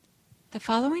The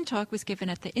following talk was given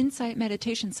at the Insight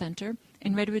Meditation Center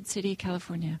in Redwood City,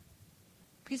 California.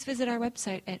 Please visit our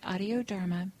website at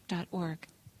audiodharma.org.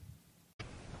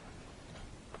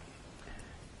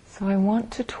 So I want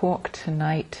to talk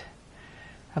tonight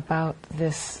about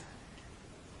this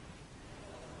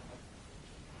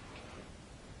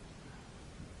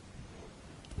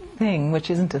thing which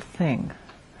isn't a thing,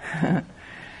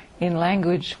 in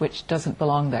language which doesn't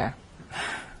belong there.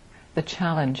 The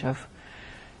challenge of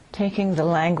taking the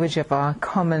language of our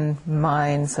common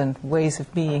minds and ways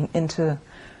of being into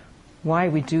why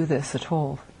we do this at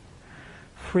all.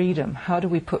 Freedom. How do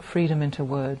we put freedom into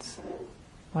words?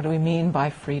 What do we mean by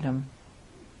freedom?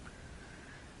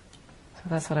 So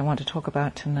that's what I want to talk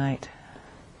about tonight.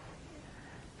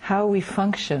 How we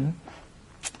function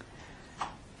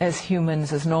as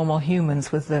humans, as normal humans,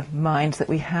 with the minds that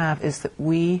we have, is that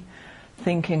we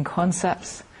think in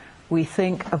concepts. We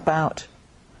think about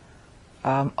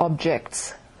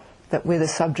objects that we're the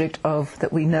subject of,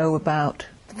 that we know about,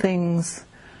 things.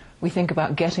 We think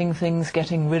about getting things,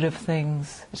 getting rid of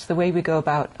things. It's the way we go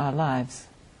about our lives.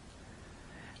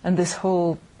 And this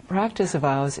whole practice of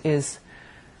ours it's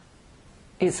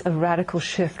a radical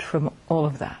shift from all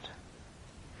of that.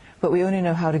 But we only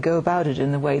know how to go about it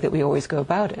in the way that we always go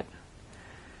about it.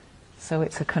 So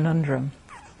it's a conundrum.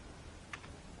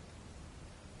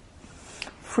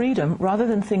 Freedom, rather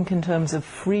than think in terms of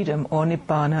freedom or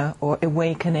nibbana or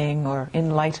awakening or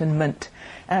enlightenment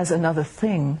as another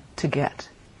thing to get,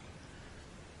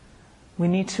 we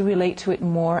need to relate to it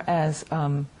more as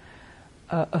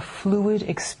a fluid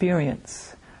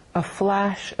experience, a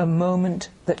flash, a moment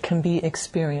that can be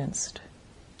experienced.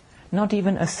 Not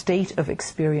even a state of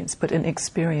experience, but an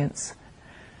experience.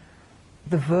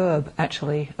 The verb,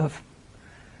 actually, of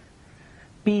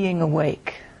being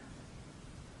awake.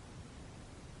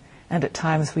 And at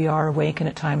times we are awake and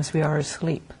at times we are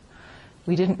asleep.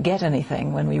 We didn't get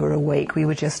anything when we were awake, we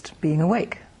were just being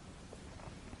awake.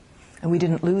 And we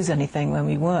didn't lose anything when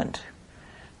we weren't.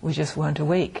 We just weren't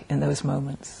awake in those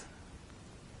moments.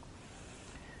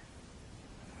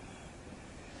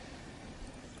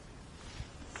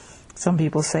 Some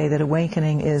people say that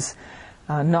awakening is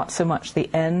not so much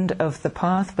the end of the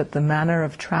path, but the manner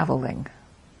of traveling.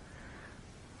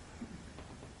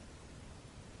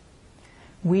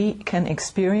 We can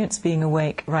experience being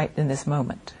awake right in this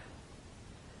moment.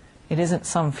 It isn't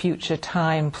some future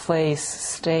time, place,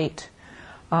 state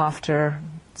after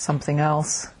something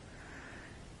else.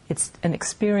 It's an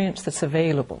experience that's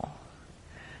available.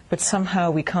 But somehow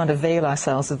we can't avail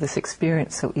ourselves of this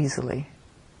experience so easily.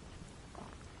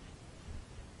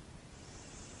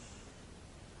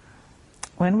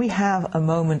 When we have a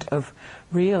moment of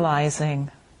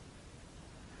realizing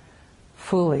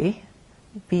fully,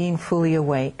 being fully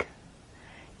awake,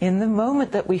 in the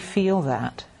moment that we feel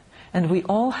that, and we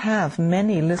all have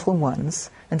many little ones,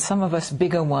 and some of us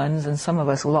bigger ones, and some of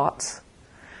us lots,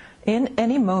 in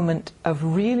any moment of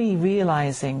really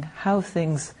realizing how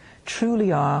things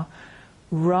truly are,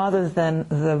 rather than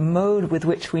the mode with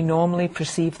which we normally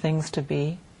perceive things to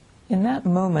be, in that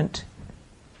moment,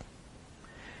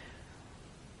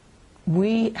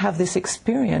 we have this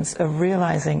experience of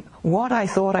realizing what I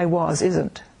thought I was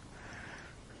isn't.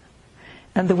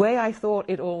 And the way I thought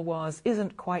it all was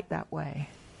isn't quite that way.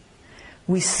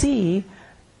 We see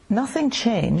nothing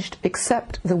changed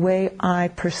except the way I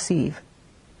perceive.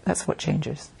 That's what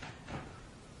changes.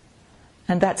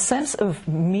 And that sense of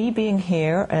me being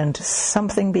here and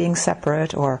something being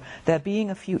separate or there being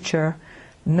a future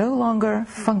no longer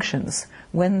functions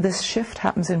when this shift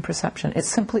happens in perception. It's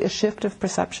simply a shift of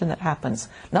perception that happens.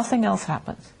 Nothing else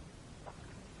happens.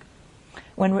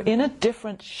 When we're in a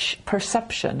different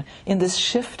perception, in this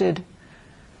shifted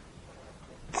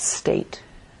state,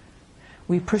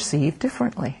 we perceive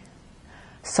differently.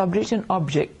 Subject and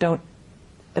object don't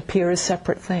appear as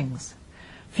separate things.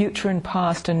 Future and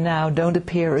past and now don't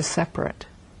appear as separate.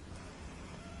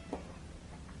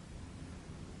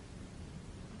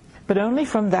 But only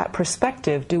from that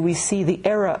perspective do we see the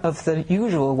error of the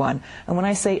usual one. And when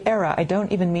I say error, I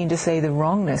don't even mean to say the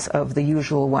wrongness of the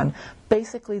usual one.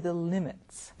 Basically the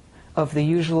limits of the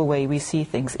usual way we see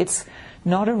things. It's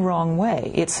not a wrong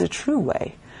way, it's a true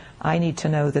way. I need to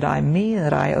know that I'm me and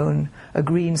that I own a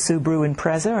green Subaru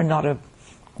Impreza and not a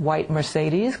white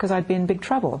Mercedes, because I'd be in big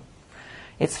trouble.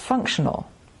 It's functional.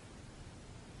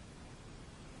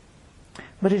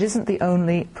 But it isn't the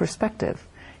only perspective.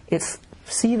 It's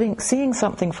seeing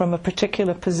something from a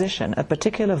particular position, a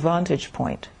particular vantage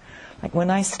point. Like when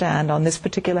I stand on this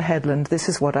particular headland, this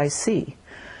is what I see.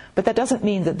 But that doesn't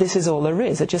mean that this is all there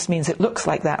is. It just means it looks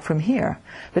like that from here.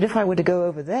 But if I were to go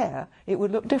over there, it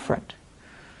would look different.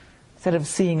 Instead of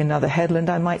seeing another headland,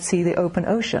 I might see the open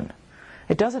ocean.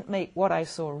 It doesn't make what I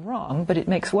saw wrong, but it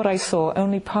makes what I saw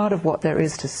only part of what there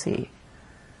is to see.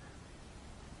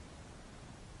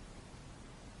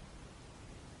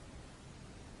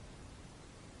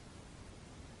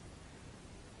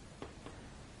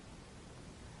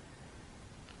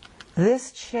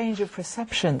 This change of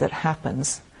perception that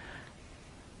happens,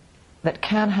 that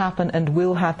can happen and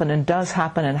will happen and does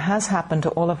happen and has happened to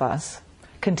all of us,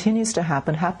 continues to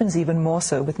happen, happens even more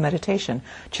so with meditation.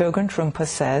 Chogyam Trungpa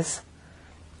says,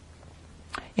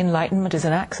 enlightenment is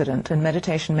an accident and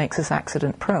meditation makes us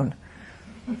accident prone.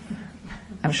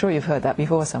 I'm sure you've heard that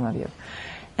before, some of you.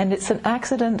 And it's an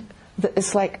accident that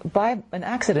it's like, by an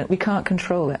accident we can't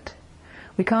control it.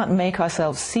 We can't make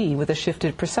ourselves see with a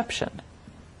shifted perception.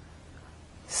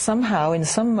 Somehow, in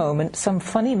some moment, some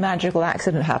funny magical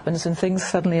accident happens and things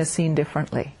suddenly are seen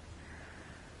differently.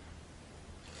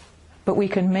 But we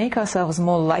can make ourselves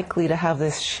more likely to have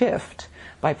this shift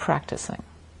by practicing.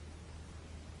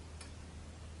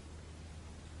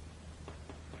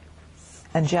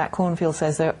 And Jack Kornfield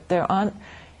says there aren't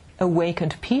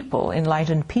awakened people,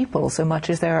 enlightened people, so much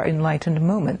as there are enlightened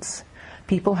moments.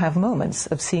 People have moments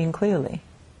of seeing clearly.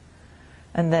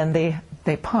 And then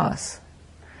they pass.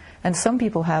 And some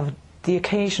people have the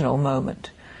occasional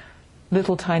moment,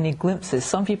 little tiny glimpses.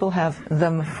 Some people have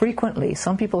them frequently.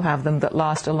 Some people have them that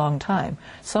last a long time.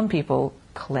 Some people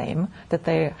claim that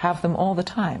they have them all the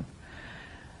time.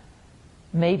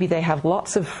 Maybe they have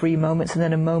lots of free moments and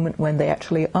then a moment when they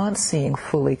actually aren't seeing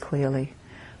fully clearly.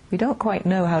 We don't quite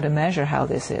know how to measure how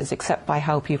this is, except by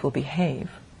how people behave.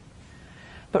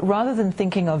 But rather than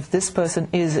thinking of this person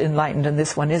is enlightened and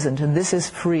this one isn't, and this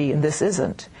is free and this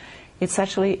isn't, it's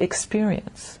actually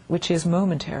experience, which is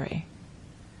momentary.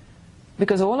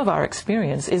 Because all of our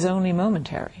experience is only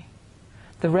momentary.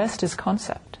 The rest is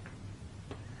concept.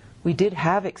 We did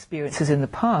have experiences in the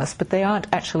past, but they aren't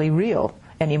actually real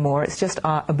anymore. It's just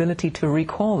our ability to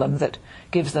recall them that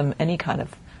gives them any kind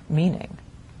of meaning.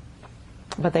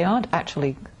 But they aren't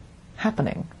actually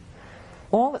happening.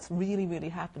 All that's really, really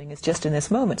happening is just in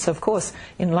this moment. So, of course,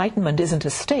 enlightenment isn't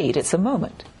a state, it's a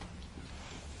moment.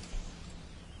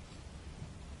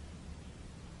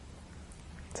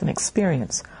 It's an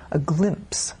experience, a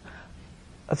glimpse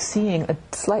of seeing a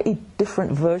slightly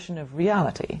different version of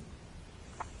reality.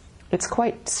 It's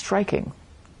quite striking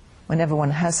whenever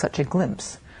one has such a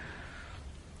glimpse.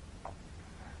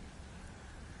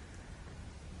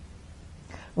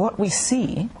 What we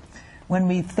see when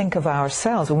we think of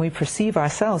ourselves, when we perceive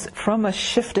ourselves from a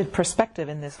shifted perspective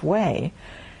in this way,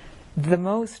 the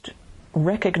most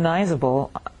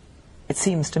recognizable, it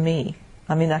seems to me,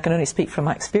 I mean, I can only speak from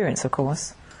my experience, of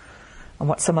course, and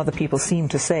what some other people seem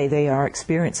to say they are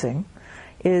experiencing,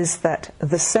 is that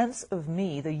the sense of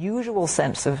me, the usual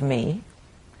sense of me,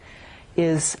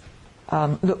 is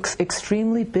looks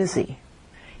extremely busy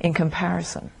in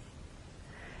comparison.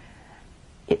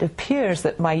 It appears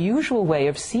that my usual way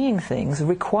of seeing things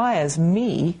requires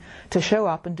me to show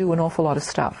up and do an awful lot of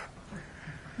stuff.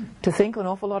 To think an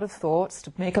awful lot of thoughts,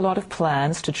 to make a lot of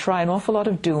plans, to try an awful lot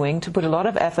of doing, to put a lot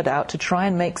of effort out to try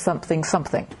and make something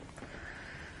something.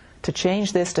 To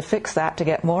change this, to fix that, to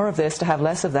get more of this, to have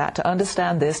less of that, to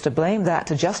understand this, to blame that,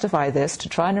 to justify this, to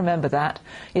try and remember that.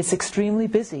 It's extremely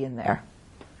busy in there.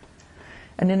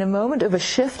 And in a moment of a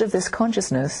shift of this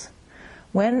consciousness,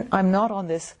 when I'm not on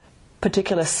this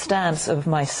particular stance of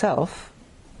myself,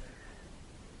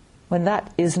 when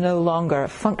that is no longer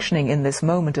functioning in this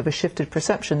moment of a shifted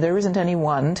perception, there isn't any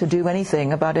one to do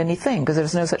anything about anything, because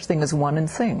there's no such thing as one and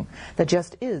thing. There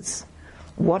just is.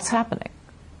 What's happening?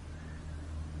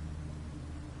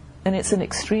 And it's an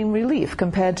extreme relief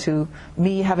compared to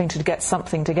me having to get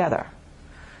something together,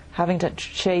 having to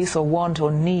chase or want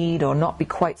or need or not be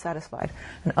quite satisfied.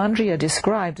 And Andrea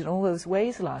described in all those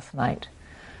ways last night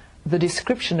the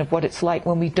description of what it's like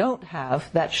when we don't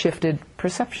have that shifted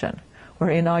perception. We're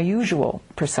in our usual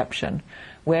perception,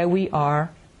 where we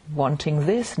are wanting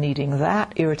this, needing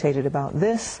that, irritated about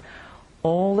this,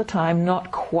 all the time,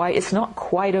 it's not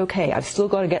quite okay. I've still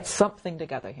got to get something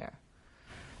together here.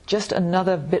 Just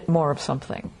another bit more of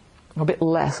something, or a bit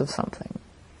less of something.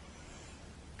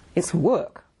 It's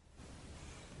work,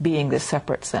 being this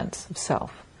separate sense of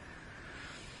self.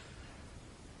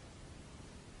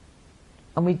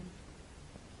 And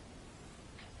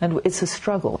it's a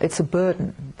struggle, it's a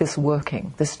burden, this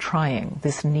working, this trying,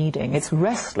 this needing. It's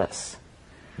restless.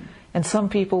 And some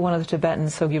people, one of the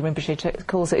Tibetans, Sogyal Rinpoche,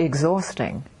 calls it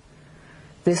exhausting.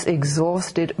 This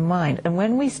exhausted mind. And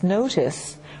when we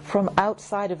notice from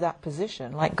outside of that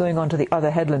position, like going onto the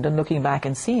other headland and looking back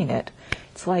and seeing it,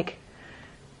 it's like,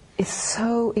 it's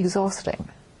so exhausting.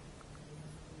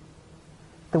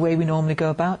 the way we normally go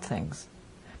about things.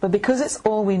 But because it's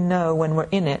all we know when we're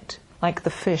in it, like the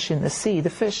fish in the sea, the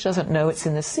fish doesn't know it's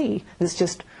in the sea. It's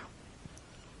just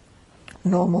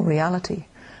normal reality.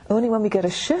 Only when we get a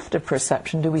shift of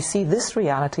perception do we see this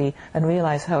reality and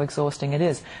realize how exhausting it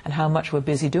is and how much we're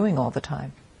busy doing all the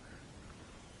time.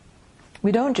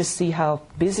 We don't just see how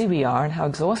busy we are and how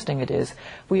exhausting it is.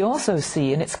 We also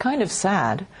see, and it's kind of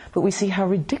sad, but we see how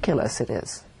ridiculous it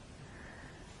is.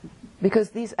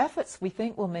 Because these efforts we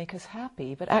think will make us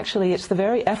happy, but actually it's the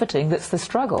very efforting that's the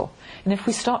struggle. And if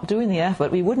we stopped doing the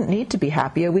effort, we wouldn't need to be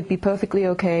happier. We'd be perfectly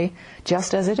okay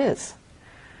just as it is.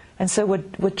 And so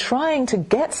we're trying to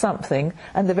get something,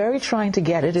 and the very trying to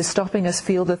get it is stopping us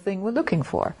feel the thing we're looking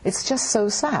for. It's just so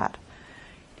sad.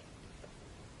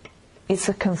 It's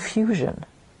a confusion.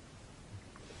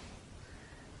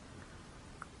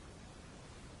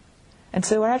 And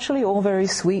so we're actually all very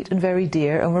sweet and very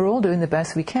dear, and we're all doing the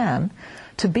best we can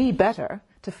to be better,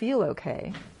 to feel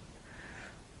okay.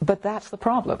 But that's the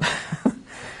problem.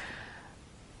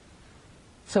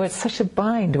 So it's such a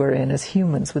bind we're in as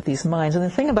humans with these minds. And the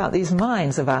thing about these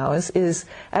minds of ours is,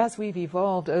 as we've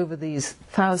evolved over these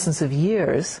thousands of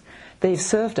years, they've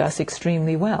served us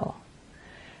extremely well.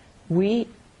 We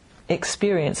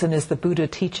experience, and as the Buddha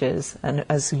teaches, and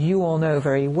as you all know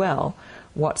very well,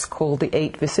 what's called the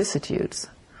 8 vicissitudes,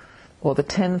 or the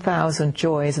 10,000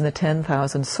 joys and the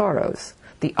 10,000 sorrows,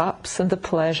 the ups and the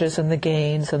pleasures and the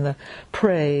gains and the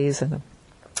praise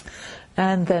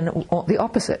and then the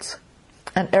opposites,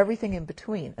 and everything in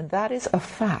between. And that is a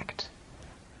fact.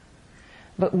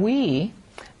 But we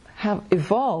have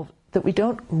evolved that we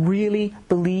don't really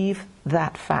believe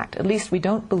that fact. At least we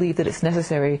don't believe that it's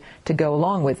necessary to go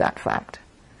along with that fact.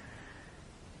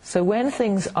 So when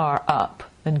things are up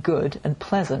and good and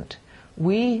pleasant,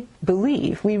 we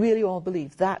really all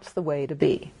believe that's the way to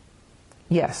be.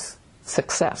 Yes,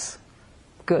 success,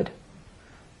 good.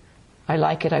 I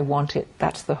like it, I want it,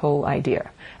 that's the whole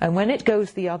idea. And when it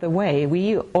goes the other way,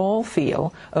 we all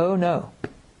feel, oh no,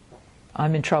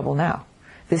 I'm in trouble now.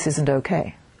 This isn't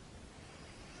okay.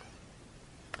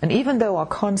 And even though our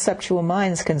conceptual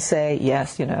minds can say,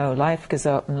 yes, life goes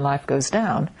up and life goes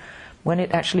down, when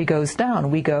it actually goes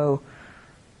down, we go,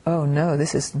 oh no,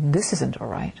 this isn't all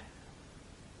right,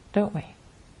 don't we?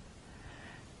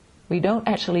 We don't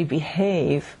actually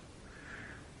behave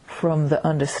from the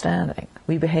understanding.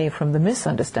 We behave from the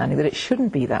misunderstanding that it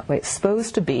shouldn't be that way. It's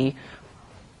supposed to be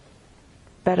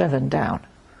better than down,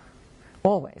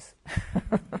 always,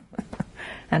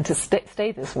 and to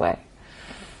stay this way.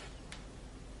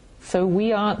 So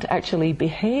we aren't actually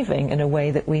behaving in a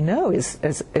way that we know is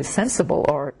sensible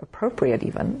or appropriate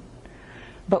even.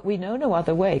 But we know no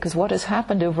other way, because what has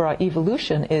happened over our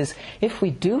evolution is, if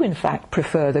we do in fact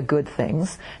prefer the good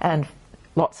things and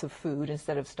lots of food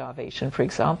instead of starvation, for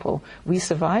example, we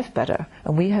survive better.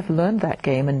 And we have learned that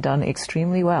game and done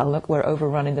extremely well. Look, we're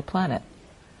overrunning the planet.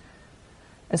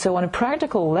 And so on a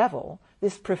practical level,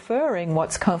 this preferring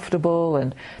what's comfortable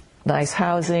and nice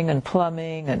housing and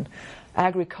plumbing and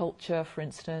agriculture, for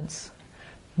instance,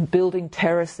 building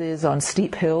terraces on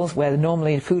steep hills where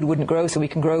normally food wouldn't grow, so we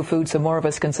can grow food so more of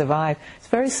us can survive. It's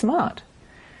very smart.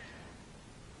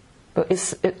 But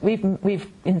we've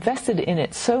invested in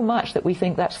it so much that we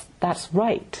think that's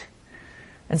right.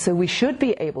 And so we should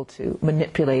be able to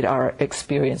manipulate our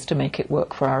experience to make it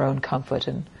work for our own comfort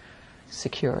and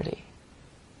security.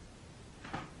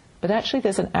 But actually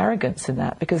there's an arrogance in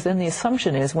that, because then the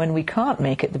assumption is when we can't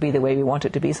make it to be the way we want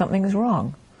it to be, something is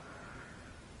wrong.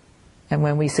 And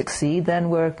when we succeed, then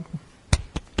we're,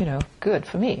 good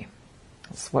for me.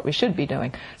 That's what we should be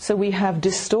doing. So we have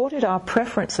distorted our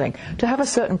preferencing. To have a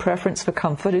certain preference for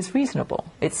comfort is reasonable.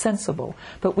 It's sensible.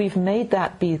 But we've made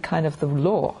that be kind of the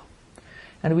law.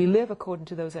 And we live according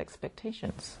to those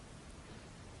expectations.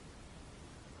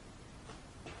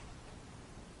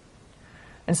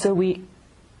 And so we're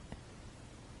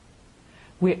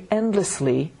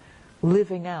endlessly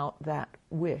living out that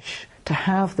wish to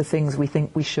have the things we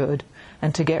think we should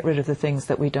and to get rid of the things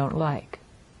that we don't like.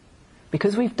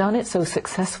 Because we've done it so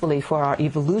successfully for our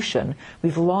evolution,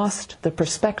 we've lost the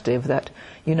perspective that,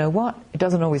 it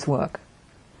doesn't always work.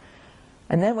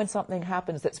 And then when something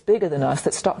happens that's bigger than us,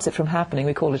 that stops it from happening,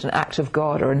 we call it an act of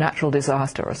God or a natural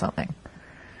disaster or something.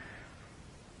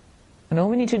 And all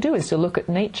we need to do is to look at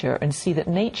nature and see that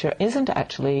nature isn't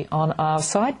actually on our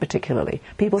side particularly.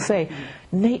 People say,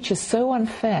 nature's so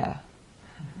unfair.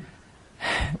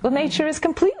 Well, nature is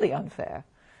completely unfair.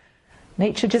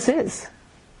 Nature just is.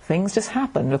 Things just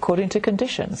happen according to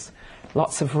conditions.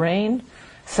 Lots of rain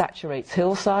saturates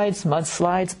hillsides,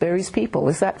 mudslides, buries people.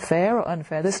 Is that fair or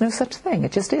unfair? There's no such thing.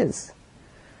 It just is.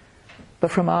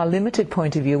 But from our limited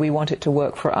point of view, we want it to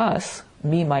work for us,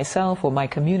 me, myself, or my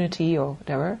community, or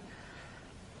whatever.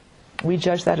 We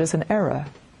judge that as an error.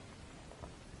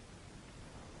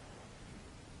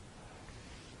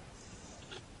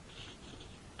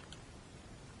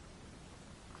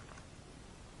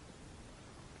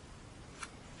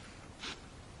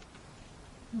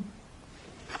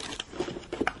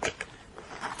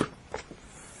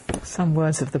 Some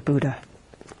words of the Buddha.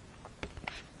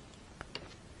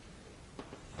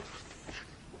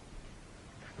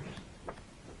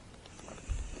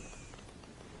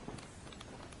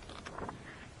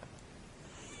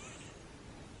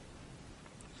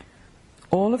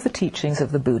 All of the teachings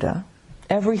of the Buddha,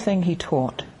 everything he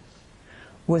taught,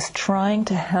 was trying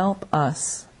to help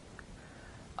us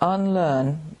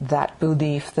unlearn that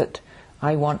belief that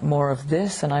I want more of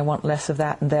this and I want less of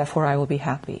that and therefore I will be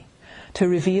happy. To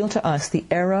reveal to us the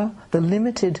error, the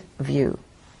limited view.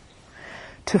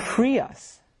 To free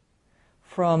us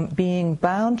from being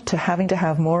bound to having to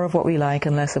have more of what we like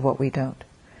and less of what we don't.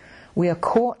 We are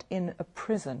caught in a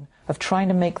prison of trying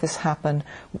to make this happen,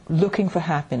 looking for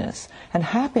happiness. And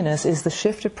happiness is the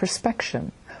shift of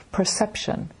perception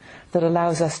that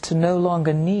allows us to no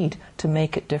longer need to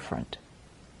make it different.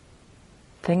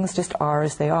 Things just are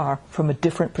as they are from a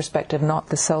different perspective, not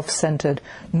the self-centered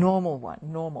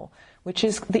normal, which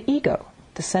is the ego,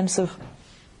 the sense of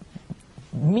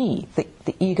me,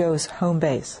 the ego's home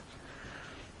base.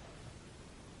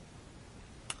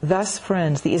 Thus,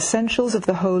 friends, the essentials of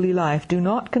the holy life do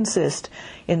not consist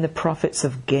in the profits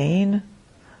of gain,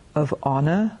 of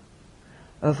honor,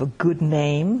 of a good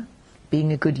name,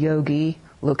 being a good yogi,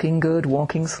 looking good,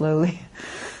 walking slowly,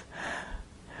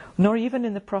 nor even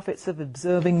in the profits of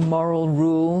observing moral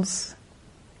rules,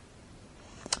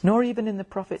 nor even in the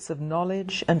profits of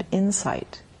knowledge and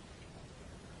insight.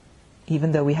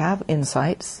 Even though we have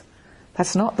insights,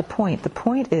 that's not the point. The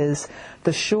point is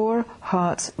the sure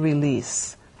heart's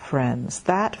release, friends.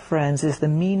 That, friends, is the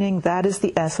meaning, that is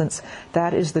the essence,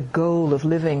 that is the goal of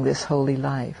living this holy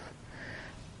life.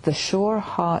 The sure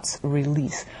heart's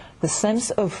release. The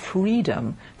sense of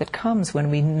freedom that comes when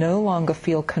we no longer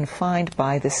feel confined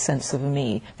by this sense of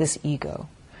me, this ego,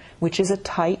 which is a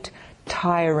tight,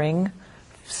 tiring,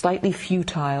 slightly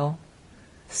futile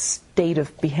state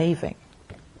of behaving.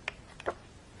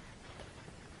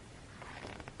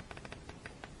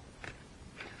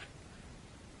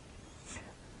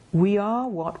 We are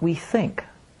what we think.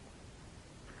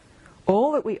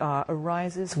 All that we are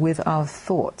arises with our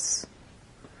thoughts.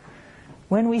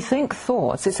 When we think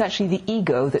thoughts, it's actually the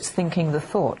ego that's thinking the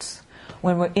thoughts.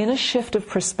 When we're in a shift of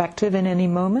perspective in any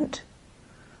moment,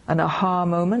 an aha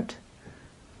moment,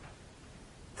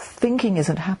 thinking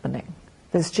isn't happening.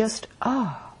 There's just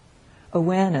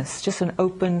awareness, just an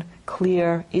open,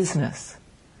 clear isness.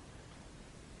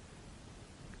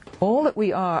 All that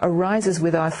we are arises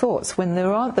with our thoughts. When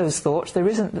there aren't those thoughts, there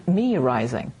isn't me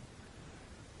arising.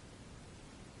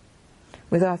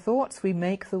 With our thoughts, we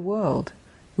make the world.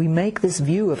 We make this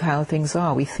view of how things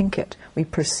are. We think it. We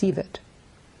perceive it.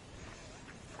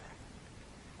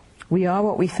 We are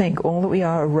what we think. All that we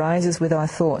are arises with our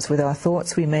thoughts. With our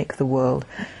thoughts, we make the world.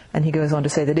 And he goes on to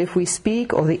say that if we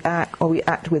speak or we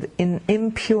act with an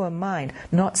impure mind,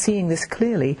 not seeing this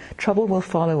clearly, trouble will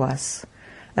follow us,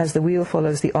 as the wheel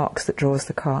follows the ox that draws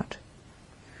the cart.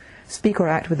 Speak or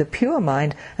act with a pure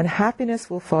mind, and happiness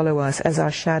will follow us as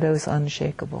our shadows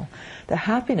unshakable. The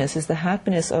happiness is the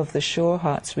happiness of the sure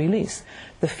heart's release,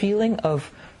 the feeling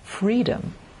of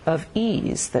freedom, of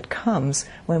ease that comes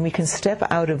when we can step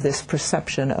out of this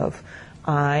perception of,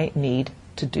 I need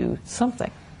to do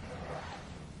something.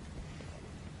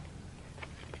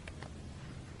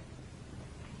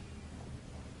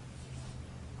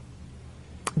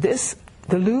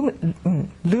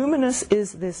 Luminous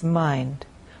is this mind,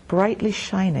 brightly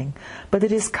shining, but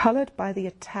it is colored by the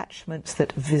attachments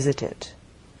that visit it.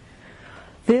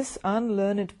 This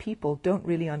unlearned people don't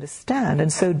really understand,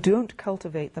 and so don't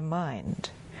cultivate the mind.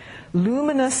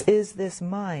 Luminous is this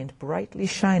mind, brightly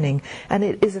shining, and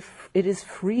it is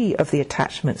free of the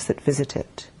attachments that visit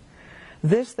it.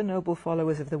 This the noble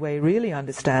followers of the way really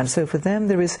understand, so for them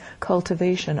there is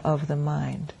cultivation of the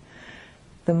mind.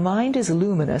 The mind is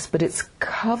luminous, but it's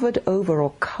covered over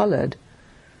or colored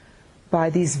by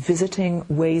these visiting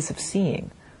ways of seeing.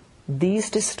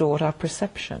 These distort our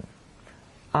perception.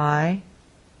 I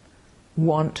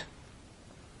want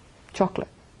chocolate.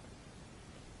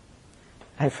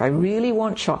 If I really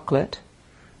want chocolate,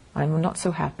 I'm not so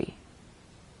happy,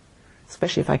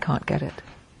 especially if I can't get it,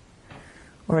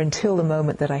 or until the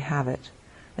moment that I have it,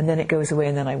 and then it goes away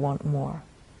and then I want more.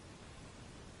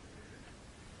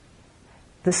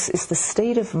 this is the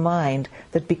state of mind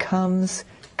that becomes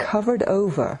covered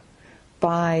over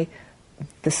by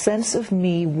the sense of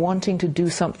me wanting to do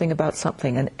something about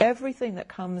something, and everything that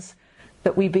comes,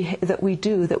 that we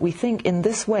do, that we think in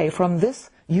this way from this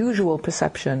usual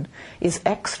perception is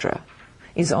extra,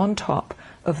 is on top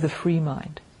of the free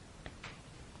mind.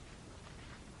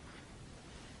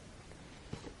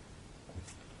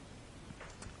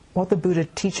 What the Buddha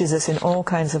teaches us in all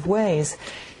kinds of ways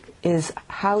is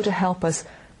how to help us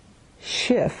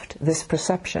shift this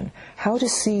perception, how to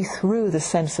see through the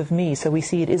sense of me so we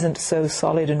see it isn't so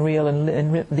solid and real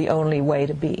and the only way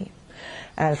to be.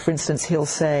 For instance, he'll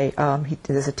say,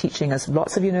 there's a teaching, as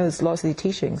lots of you know, there's lots of the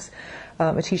teachings,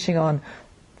 a teaching on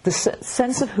the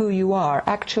sense of who you are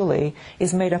actually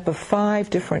is made up of 5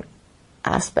 different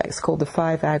aspects called the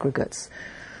 5 aggregates.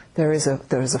 There is a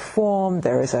form,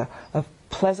 there is a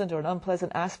pleasant or an unpleasant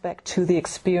aspect to the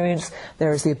experience,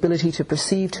 there is the ability to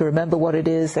perceive, to remember what it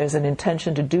is, there's an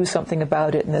intention to do something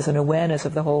about it, and there's an awareness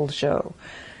of the whole show.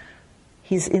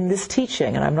 He's in this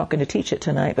teaching, and I'm not going to teach it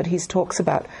tonight, but he talks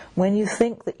about when you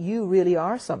think that you really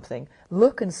are something,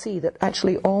 look and see that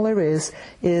actually all there is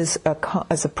as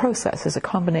a process, as a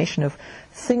combination of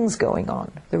things going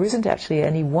on. There isn't actually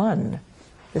any one.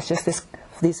 There's just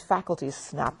these faculties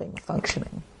snapping,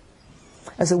 functioning,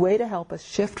 as a way to help us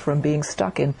shift from being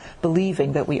stuck in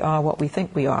believing that we are what we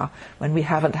think we are when we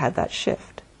haven't had that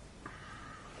shift.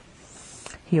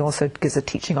 He also gives a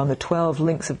teaching on the 12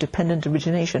 links of dependent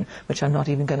origination, which I'm not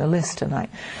even going to list tonight,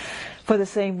 for the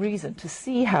same reason, to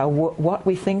see how what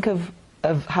we think of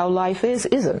how life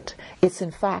isn't. It's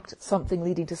in fact something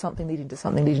leading to something, leading to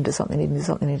something, leading to something, leading to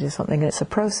something, leading to something, and it's a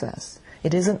process.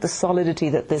 It isn't the solidity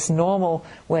that this normal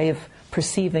way of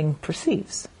perceiving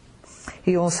perceives.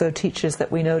 He also teaches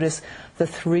that we notice the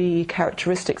 3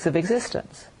 characteristics of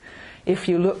existence. If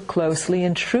you look closely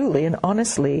and truly and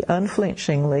honestly,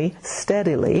 unflinchingly,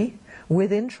 steadily,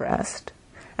 with interest,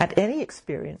 at any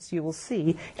experience you will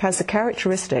see it has the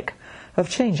characteristic of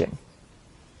changing.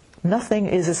 Nothing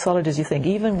is as solid as you think.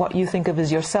 Even what you think of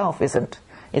as yourself isn't.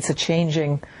 It's a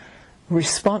changing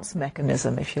response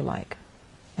mechanism, if you like.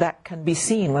 That can be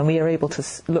seen when we are able to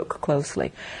look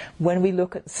closely. When we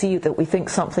see that we think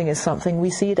something is something, we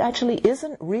see it actually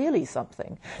isn't really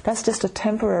something. That's just a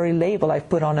temporary label I've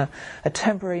put on a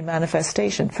temporary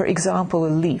manifestation. For example, a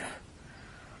leaf.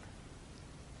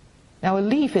 Now, a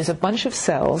leaf is a bunch of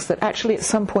cells that actually at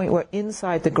some point were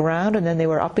inside the ground, and then they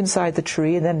were up inside the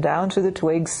tree, and then down to the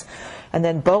twigs, and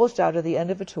then bulged out of the end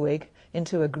of a twig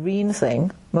into a green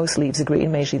thing. Most leaves are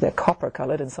green, usually they're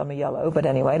copper-colored and some are yellow, but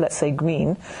anyway, let's say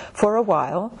green, for a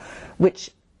while,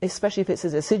 which, especially if it's a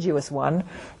deciduous one,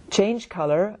 change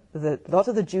color, a lot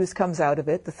of the juice comes out of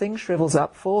it, the thing shrivels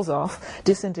up, falls off,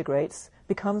 disintegrates,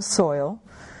 becomes soil,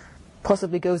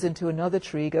 possibly goes into another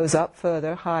tree, goes up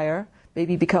further, higher,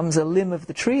 maybe becomes a limb of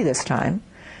the tree this time.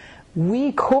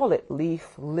 We call it leaf,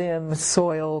 limb,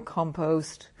 soil,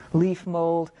 compost, leaf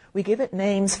mold. We give it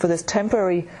names for this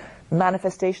temporary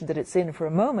manifestation that it's in for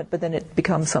a moment, but then it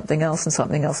becomes something else and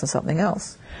something else and something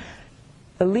else.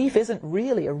 A leaf isn't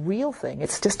really a real thing.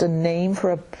 It's just a name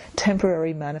for a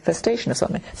temporary manifestation of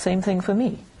something. Same thing for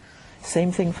me.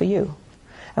 Same thing for you.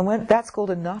 And that's called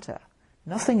anatta.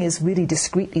 Nothing is really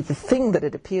discretely the thing that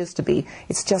it appears to be.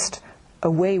 It's just a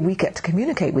way we get to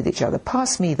communicate with each other.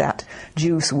 Pass me that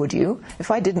juice, would you? If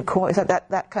I didn't call it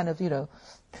that kind of,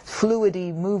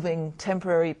 fluidy, moving,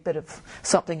 temporary bit of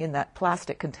something in that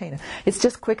plastic container. It's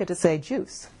just quicker to say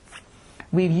juice.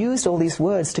 We've used all these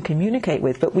words to communicate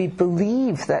with, but we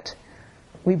believe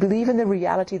in the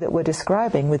reality that we're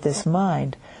describing with this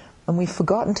mind, and we've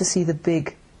forgotten to see the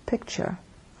big picture.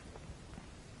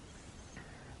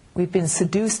 We've been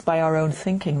seduced by our own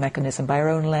thinking mechanism, by our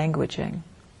own languaging.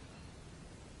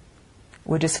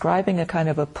 We're describing a kind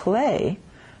of a play,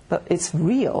 but it's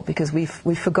real because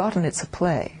we've forgotten it's a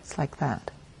play. It's like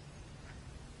that.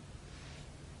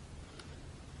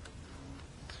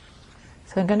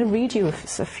 So I'm going to read you a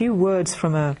few words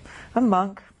from a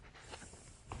monk,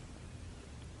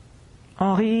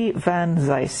 Henri van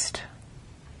Zeist,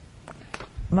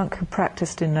 a monk who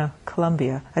practiced in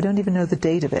Colombia. I don't even know the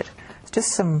date of it. It's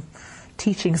just some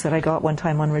teachings that I got one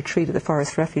time on retreat at the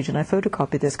Forest Refuge, and I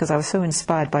photocopied this because I was so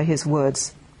inspired by his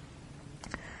words.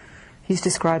 He's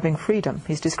describing freedom.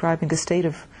 He's describing a state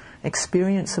of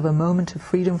experience of a moment of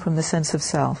freedom from the sense of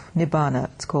self. Nibbana,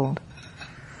 it's called.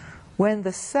 When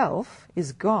the self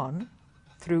is gone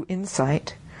through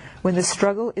insight, then the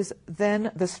struggle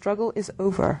is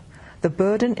over. The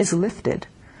burden is lifted.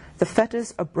 The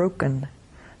fetters are broken.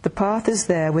 The path is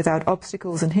there without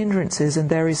obstacles and hindrances, and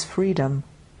there is freedom.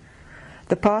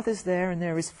 The path is there and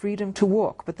there is freedom to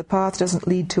walk, but the path doesn't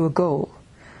lead to a goal.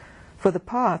 For the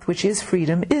path, which is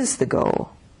freedom, is the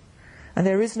goal. And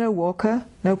there is no walker,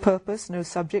 no purpose, no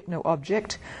subject, no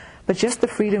object, but just the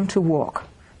freedom to walk,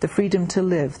 the freedom to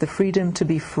live, the freedom to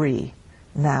be free,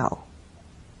 now.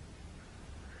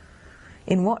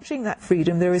 In watching that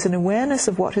freedom, there is an awareness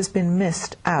of what has been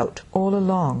missed out all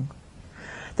along.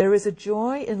 There is a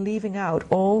joy in leaving out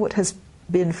all what has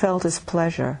been felt as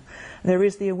pleasure. There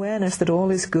is the awareness that all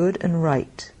is good and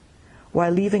right,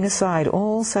 while leaving aside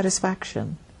all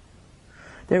satisfaction.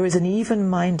 There is an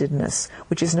even-mindedness,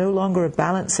 which is no longer a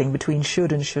balancing between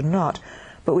should and should not,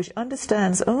 but which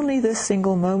understands only this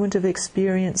single moment of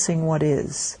experiencing what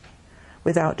is,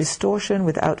 without distortion,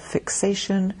 without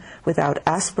fixation, without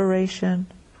aspiration,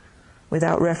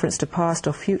 without reference to past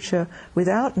or future,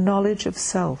 without knowledge of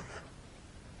self.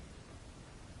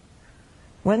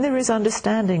 When there is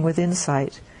understanding with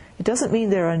insight, it doesn't mean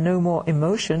there are no more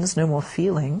emotions, no more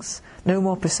feelings, no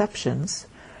more perceptions,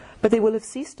 but they will have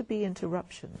ceased to be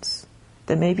interruptions.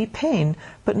 There may be pain,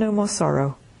 but no more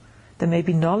sorrow. There may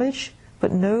be knowledge,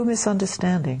 but no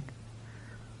misunderstanding.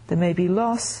 There may be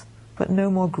loss, but no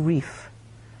more grief.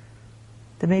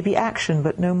 There may be action,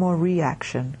 but no more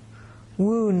reaction.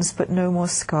 Wounds, but no more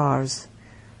scars.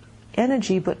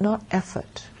 Energy, but not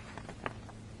effort.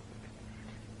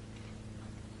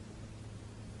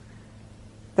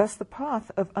 Thus the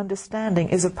path of understanding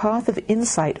is a path of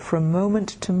insight from moment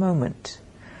to moment,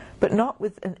 but not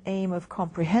with an aim of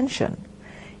comprehension.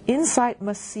 Insight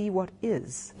must see what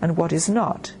is and what is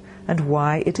not, and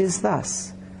why it is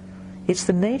thus. It's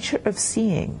the nature of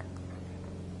seeing,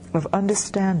 of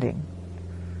understanding.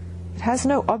 It has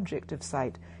no object of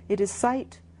sight. It is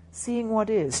sight seeing what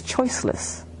is,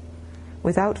 choiceless,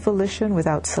 without volition,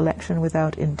 without selection,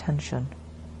 without intention.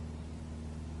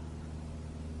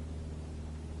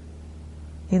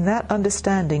 In that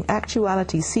understanding,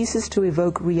 actuality ceases to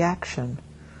evoke reaction.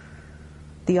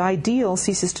 The ideal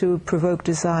ceases to provoke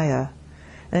desire.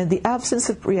 And in the absence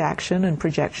of reaction and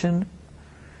projection,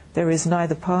 there is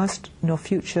neither past nor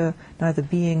future, neither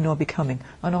being nor becoming.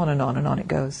 And on and on and on it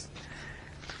goes.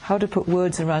 How to put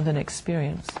words around an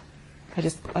experience.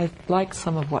 I like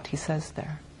some of what he says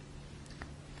there.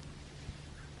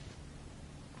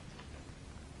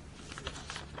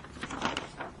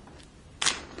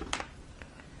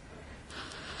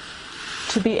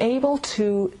 To be able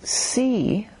to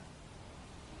see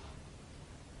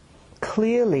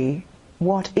clearly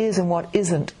what is and what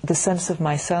isn't the sense of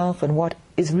myself and what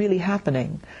is really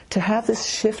happening, to have this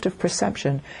shift of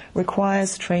perception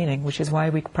requires training, which is why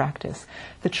we practice.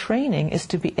 The training is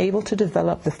to be able to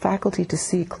develop the faculty to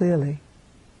see clearly.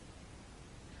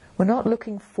 We're not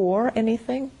looking for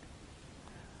anything.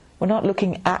 We're not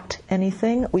looking at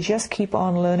anything. We just keep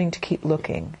on learning to keep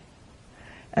looking.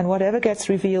 And whatever gets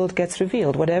revealed, gets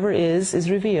revealed. Whatever is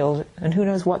revealed. And who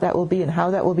knows what that will be and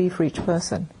how that will be for each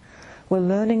person. We're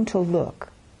learning to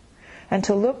look. And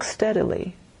to look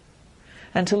steadily.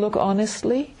 And to look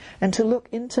honestly. And to look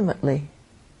intimately.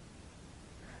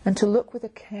 And to look with a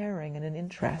caring and an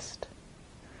interest.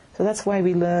 So that's why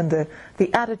we learn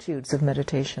the attitudes of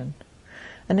meditation.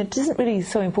 And it isn't really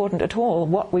so important at all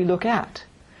what we look at.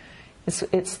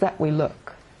 It's that we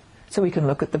look. So we can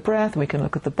look at the breath, we can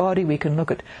look at the body, we can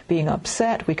look at being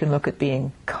upset, we can look at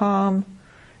being calm.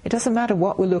 It doesn't matter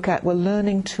what we look at, we're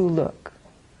learning to look.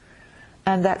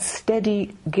 And that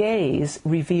steady gaze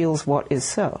reveals what is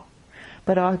so.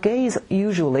 But our gaze,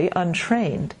 usually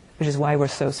untrained, which is why we're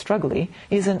so struggly,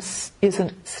 isn't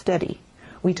steady.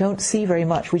 We don't see very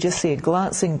much. We just see a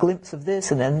glancing glimpse of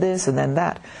this and then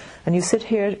that. And you sit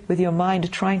here with your mind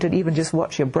trying to even just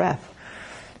watch your breath.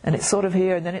 And it's sort of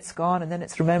here, and then it's gone, and then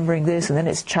it's remembering this, and then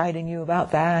it's chiding you about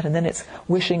that, and then it's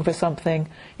wishing for something.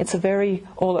 It's a very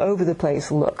all-over-the-place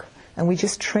look. And we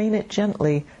just train it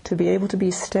gently to be able to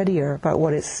be steadier about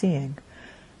what it's seeing.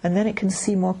 And then it can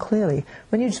see more clearly.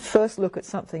 When you first look at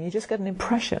something, you just get an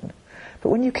impression. But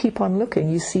when you keep on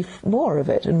looking, you see more of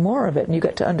it, and you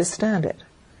get to understand it.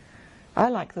 I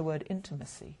like the word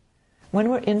intimacy. When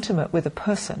we're intimate with a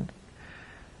person,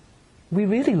 we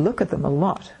really look at them a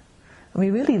lot. And we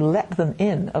really let them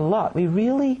in a lot. We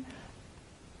really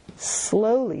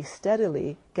slowly,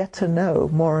 steadily get to know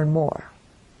more and more.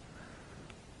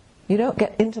 You don't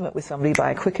get intimate with somebody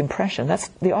by a quick impression. That's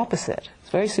the opposite. It's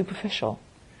very superficial.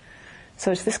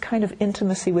 So it's this kind of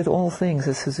intimacy with all things,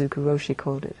 as Suzuki Roshi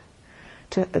called it.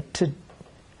 To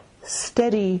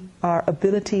steady our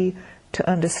ability to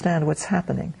understand what's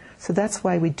happening. So that's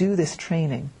why we do this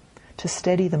training, to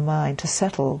steady the mind, to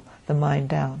settle the mind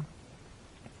down.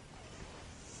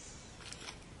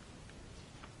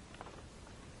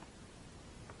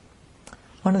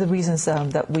 One of the reasons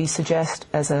that we suggest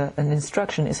as an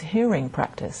instruction is hearing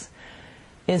practice.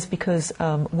 is because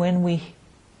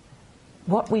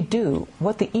what we do,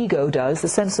 what the ego does, the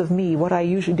sense of me, what I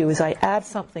usually do is I add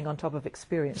something on top of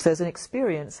experience. There's an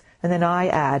experience, and then I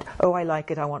add, oh, I like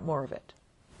it, I want more of it.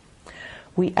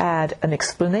 We add an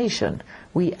explanation.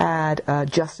 We add a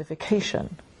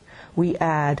justification. We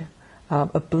add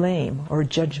a blame or a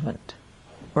judgment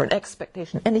or an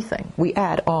expectation, anything. We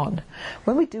add on.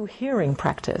 When we do hearing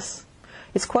practice,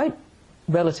 it's quite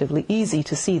relatively easy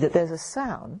to see that there's a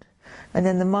sound, and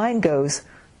then the mind goes,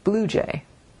 blue jay.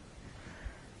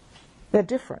 They're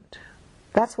different.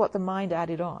 That's what the mind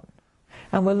added on.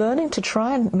 And we're learning to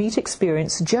try and meet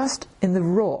experience just in the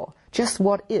raw, just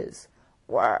what is,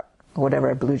 or whatever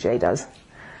a blue jay does,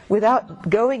 without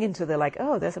going into the like,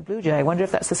 oh, there's a blue jay, I wonder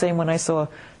if that's the same one I saw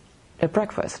at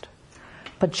breakfast.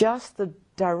 But just the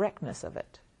directness of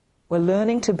it. We're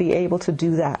learning to be able to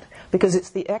do that, because it's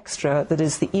the extra that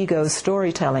is the ego's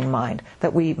storytelling mind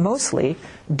that we mostly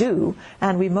do,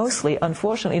 and we mostly,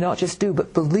 unfortunately, not just do,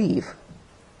 but believe.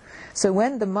 So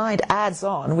when the mind adds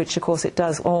on, which of course it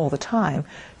does all the time,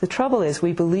 the trouble is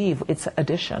we believe it's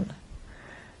addition.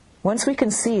 Once we can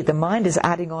see the mind is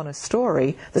adding on a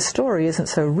story, the story isn't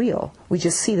so real. We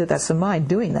just see that that's the mind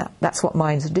doing that. That's what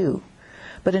minds do.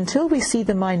 But until we see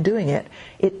the mind doing it,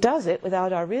 it does it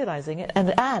without our realizing it,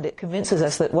 and it convinces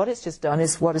us that what it's just done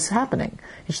is what is happening.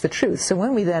 It's the truth. So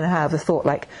when we then have a thought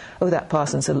like, oh, that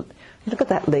person's look at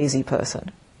that lazy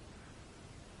person.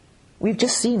 We've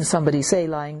just seen somebody say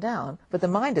lying down, but the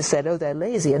mind has said, oh, they're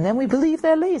lazy, and then we believe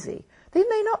they're lazy. They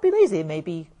may not be lazy. They may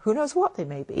be, who knows what they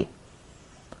may be.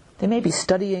 They may be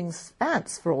studying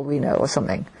ants, for all we know, or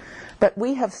something. But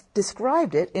we have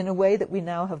described it in a way that we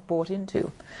now have bought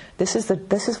into. This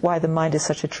is why the mind is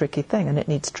such a tricky thing, and it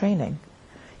needs training.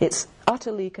 It's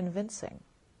utterly convincing.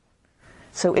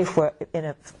 So if we're in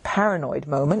a paranoid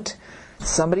moment,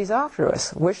 somebody's after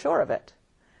us. We're sure of it.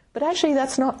 But actually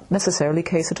that's not necessarily the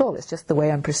case at all. It's just the way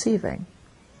I'm perceiving.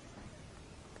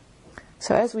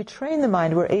 So as we train the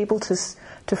mind, we're able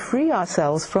to free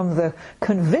ourselves from the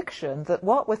conviction that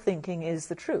what we're thinking is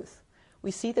the truth.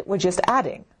 We see that we're just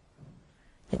adding.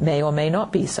 It may or may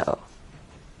not be so.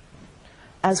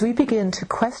 As we begin to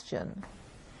question,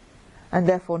 and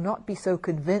therefore not be so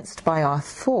convinced by our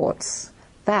thoughts,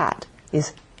 that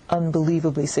is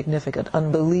unbelievably significant,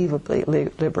 unbelievably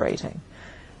liberating.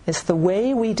 It's the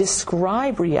way we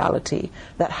describe reality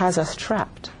that has us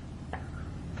trapped.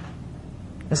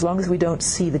 As long as we don't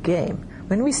see the game.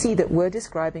 When we see that we're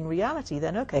describing reality,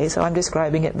 then okay, so I'm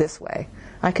describing it this way.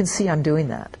 I can see I'm doing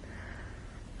that.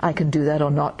 I can do that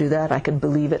or not do that. I can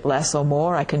believe it less or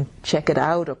more. I can check it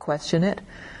out or question it.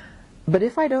 But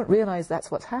if I don't realize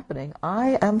that's what's happening,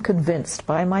 I am convinced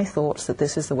by my thoughts that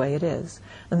this is the way it is.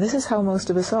 And this is how most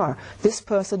of us are. This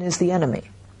person is the enemy.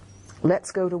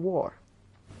 Let's go to war.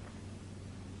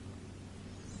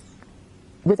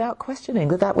 Without questioning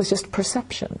that that was just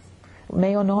perception. It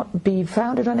may or not be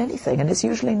founded on anything, and it's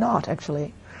usually not,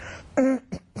 actually.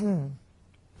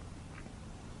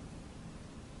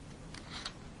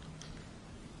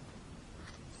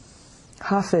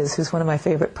 Hafiz, who's one of my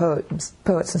favorite poets,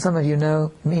 and some of you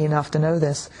know me enough to know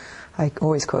this. I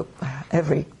always quote,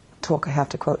 every talk I have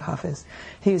to quote Hafiz.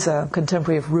 He's a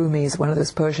contemporary of Rumi, one of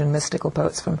those Persian mystical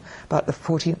poets from about the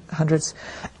 1400s.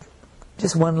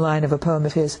 Just one line of a poem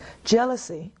of his.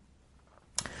 Jealousy,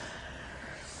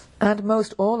 and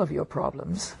most all of your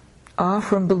problems, are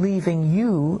from believing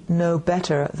you know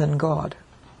better than God.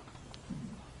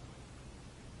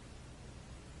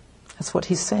 That's what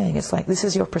he's saying. It's like, this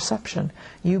is your perception.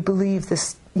 You believe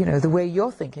this, the way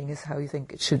you're thinking is how you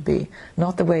think it should be,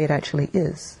 not the way it actually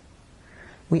is.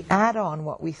 We add on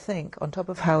what we think on top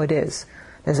of how it is.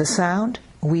 There's a sound,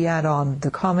 we add on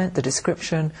the comment, the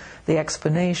description, the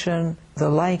explanation, the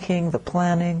liking, the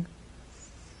planning.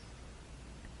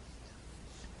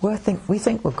 We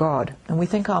think we're God, and we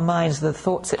think our minds, the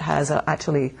thoughts it has,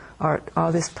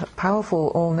 are this powerful,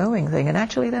 all-knowing thing, and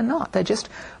actually they're not. They're just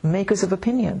makers of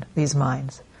opinion, these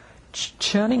minds,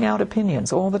 churning out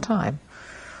opinions all the time,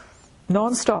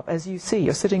 non-stop. As you see,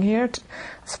 you're sitting here,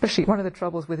 especially one of the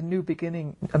troubles with new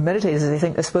beginning meditators is they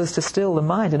think they're supposed to still the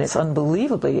mind, and it's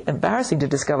unbelievably embarrassing to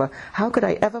discover, how could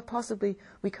I ever possibly,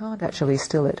 we can't actually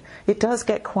still it. It does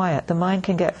get quiet. The mind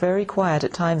can get very quiet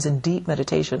at times in deep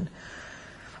meditation.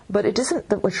 But it isn't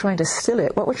that we're trying to still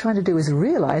it. What we're trying to do is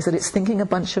realize that it's thinking a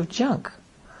bunch of junk.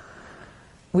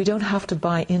 We don't have to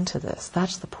buy into this.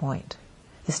 That's the point.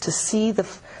 Is to see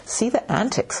the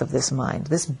antics of this mind,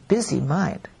 this busy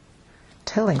mind,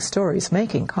 telling stories,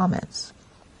 making comments.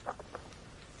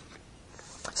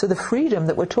 So the freedom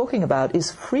that we're talking about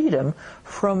is freedom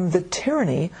from the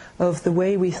tyranny of the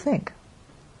way we think.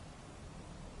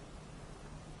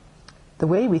 The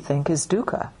way we think is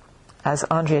dukkha, as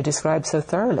Andrea described so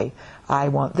thoroughly. I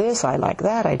want this, I like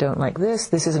that, I don't like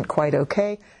this isn't quite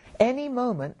okay. Any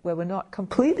moment where we're not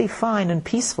completely fine and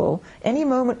peaceful, any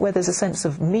moment where there's a sense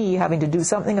of me having to do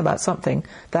something about something,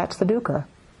 that's the dukkha.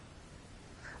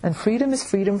 And freedom is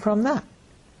freedom from that.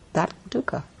 That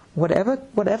dukkha.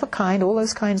 Whatever kind, all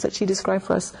those kinds that she described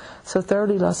for us so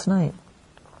thoroughly last night.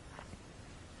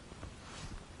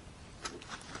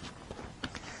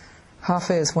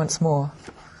 Hafiz once more.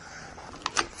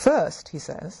 First, he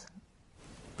says,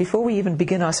 before we even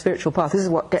begin our spiritual path, this is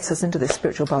what gets us into this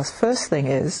spiritual path. First thing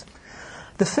is,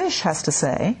 the fish has to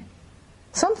say,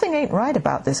 something ain't right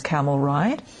about this camel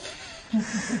ride,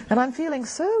 and I'm feeling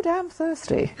so damn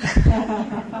thirsty.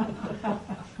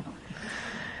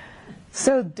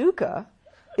 So dukkha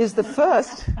is the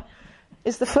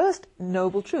first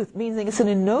noble truth, meaning it's an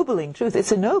ennobling truth.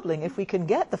 It's ennobling if we can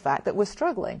get the fact that we're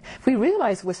struggling. If we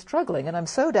realize we're struggling and I'm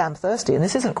so damn thirsty and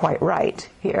this isn't quite right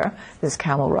here, this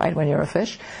camel ride when you're a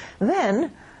fish,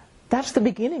 then that's the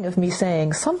beginning of me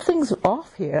saying, something's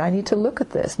off here, I need to look at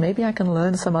this, maybe I can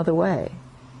learn some other way.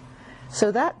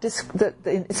 So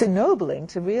it's ennobling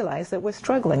to realize that we're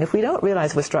struggling. If we don't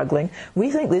realize we're struggling,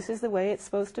 we think this is the way it's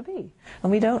supposed to be.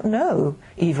 And we don't know,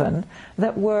 even,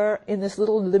 that we're in this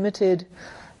little limited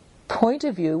point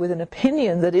of view with an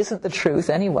opinion that isn't the truth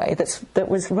anyway, that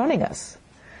was running us.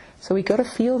 So we've got to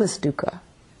feel this dukkha.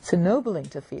 It's ennobling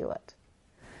to feel it,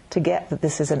 to get that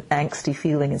this is an angsty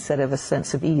feeling instead of a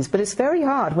sense of ease. But it's very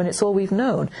hard when it's all we've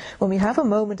known. When we have a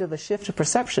moment of a shift of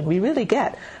perception, we really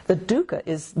get that dukkha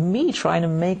is me trying to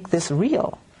make this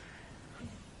real.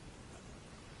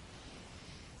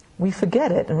 We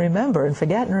forget it and remember and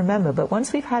forget and remember, but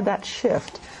once we've had that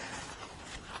shift,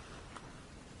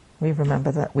 we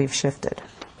remember that we've shifted.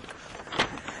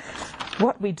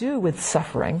 What we do with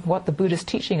suffering, what the Buddha's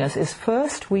teaching us, is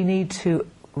first we need to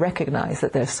recognize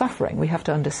that there's suffering. We have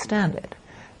to understand it.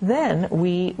 Then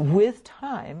we, with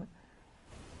time,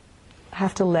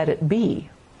 have to let it be.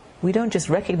 We don't just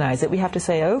recognize it. We have to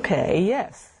say, okay,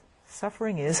 yes,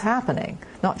 suffering is happening.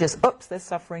 Not just, oops, there's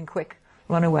suffering, quick,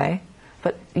 run away.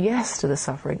 But yes to the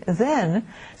suffering. Then,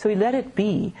 so we let it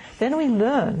be. Then we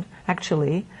learn,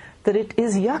 actually, that it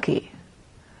is yucky.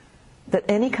 That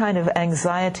any kind of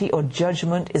anxiety or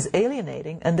judgment is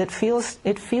alienating, and that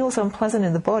it feels unpleasant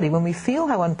in the body. When we feel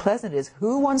how unpleasant it is,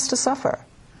 who wants to suffer?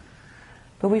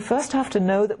 But we first have to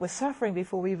know that we're suffering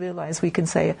before we realize we can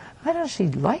say, I don't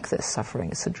actually like this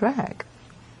suffering, it's a drag.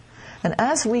 And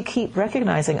as we keep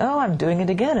recognizing, oh, I'm doing it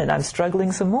again, and I'm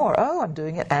struggling some more. Oh, I'm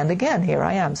doing it, and again, here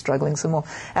I am, struggling some more.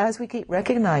 As we keep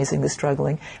recognizing the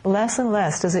struggling, less and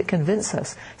less does it convince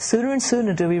us. Sooner and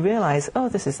sooner do we realize, oh,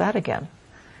 this is that again.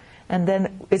 And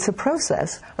then it's a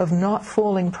process of not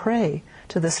falling prey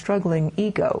to the struggling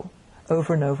ego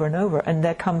over and over and over. And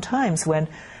there come times when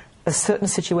a certain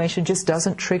situation just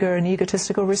doesn't trigger an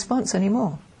egotistical response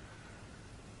anymore.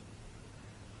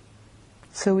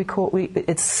 So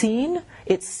it's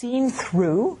seen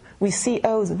through. We see,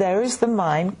 oh, there is the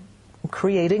mind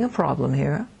creating a problem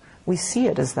here. We see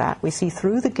it as that. We see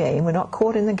through the game. We're not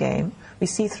caught in the game. We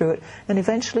see through it. And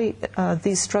eventually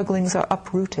these strugglings are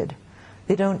uprooted.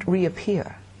 They don't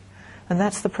reappear. And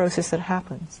that's the process that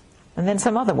happens. And then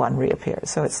some other one reappears.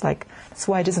 So it's like, that's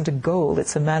why it isn't a goal,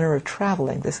 it's a manner of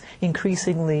traveling, this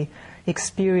increasingly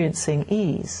experiencing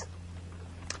ease,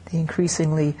 the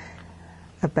increasingly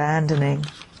abandoning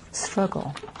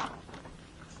struggle.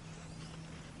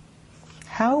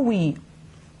 How we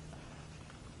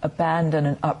abandon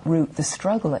and uproot the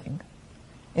struggling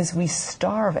is we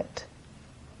starve it.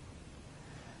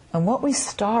 And what we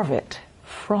starve it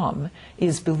from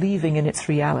is believing in its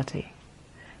reality.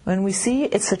 When we see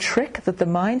it's a trick that the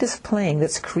mind is playing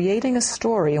that's creating a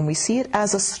story, and we see it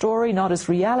as a story, not as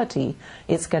reality,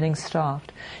 it's getting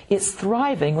starved. It's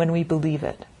thriving when we believe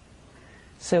it.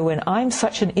 So when I'm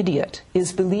such an idiot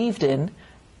is believed in,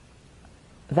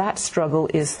 that struggle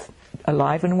is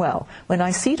alive and well. When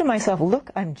I see to myself,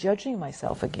 look, I'm judging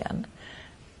myself again,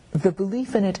 the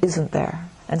belief in it isn't there,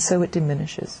 and so it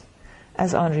diminishes.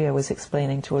 As Andrea was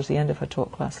explaining towards the end of her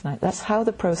talk last night, that's how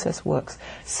the process works.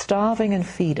 Starving and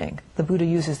feeding. The Buddha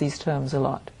uses these terms a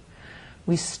lot.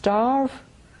 We starve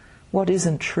what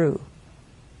isn't true.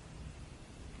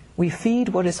 We feed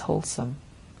what is wholesome.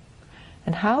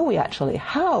 And how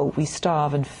we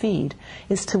starve and feed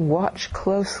is to watch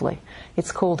closely.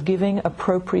 It's called giving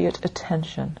appropriate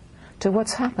attention to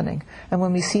what's happening. And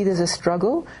when we see there's a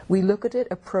struggle, we look at it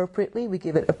appropriately, we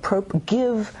give it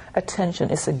give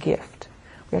attention. It's a gift.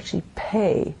 We actually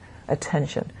pay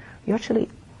attention. You actually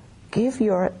give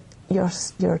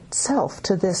yourself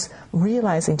to this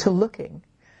realizing, to looking.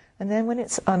 And then when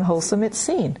it's unwholesome, it's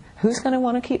seen. Who's going to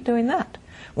want to keep doing that?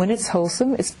 When it's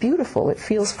wholesome, it's beautiful. It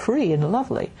feels free and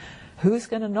lovely. Who's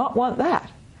going to not want that?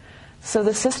 So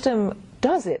the system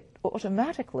does it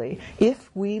automatically if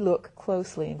we look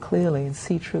closely and clearly and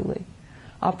see truly.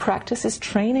 Our practice is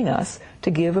training us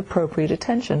to give appropriate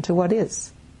attention to what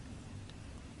is.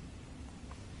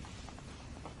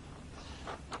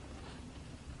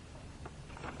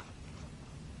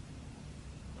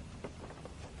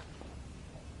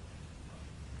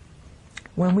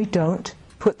 When we don't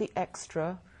put the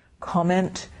extra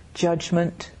comment,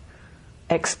 judgment,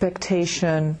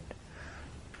 expectation,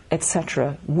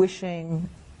 etc., wishing,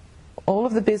 all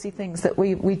of the busy things that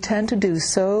we tend to do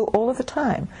so all of the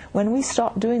time. When we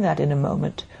stop doing that in a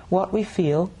moment, what we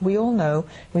feel, we all know,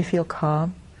 we feel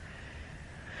calm.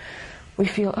 We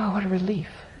feel, oh, what a relief.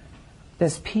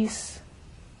 There's peace.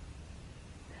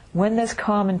 When there's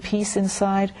calm and peace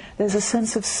inside, there's a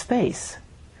sense of space.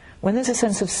 When there's a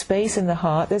sense of space in the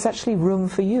heart, there's actually room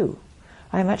for you.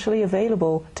 I'm actually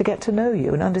available to get to know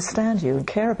you and understand you and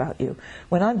care about you.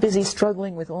 When I'm busy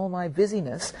struggling with all my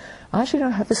busyness, I actually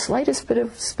don't have the slightest bit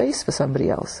of space for somebody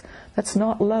else. That's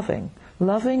not loving.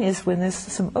 Loving is when there's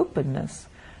some openness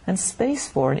and space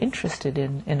for and interested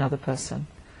in another person.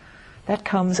 That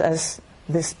comes as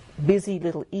this busy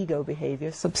little ego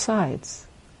behavior subsides.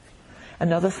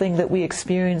 Another thing that we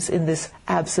experience in this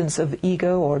absence of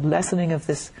ego or lessening of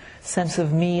this sense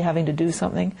of me having to do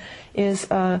something is,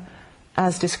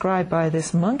 as described by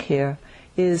this monk here,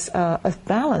 is a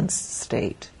balanced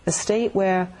state. A state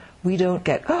where we don't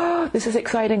get, oh, this is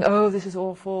exciting, oh, this is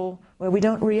awful, where we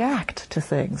don't react to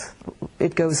things.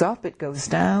 It goes up, it goes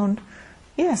down.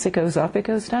 Yes, it goes up, it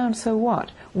goes down, so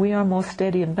what? We are more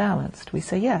steady and balanced. We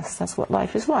say, yes, that's what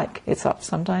life is like. It's up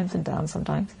sometimes and down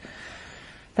sometimes.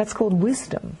 That's called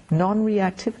wisdom,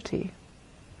 non-reactivity.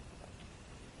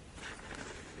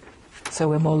 So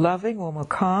we're more loving, we're more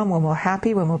calm, we're more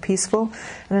happy, we're more peaceful.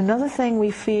 And another thing we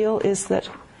feel is that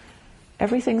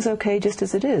everything's okay just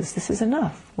as it is. This is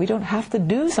enough. We don't have to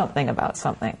do something about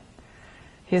something.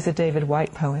 Here's a David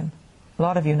Whyte poem. A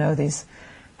lot of you know these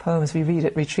poems we read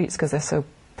at retreats because they're so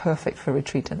perfect for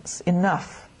retreatants.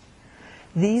 Enough.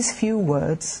 These few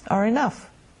words are enough.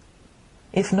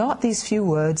 If not these few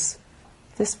words,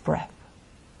 this breath.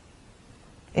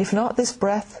 If not this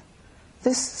breath,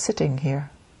 this sitting here.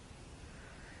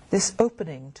 This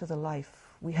opening to the life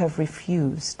we have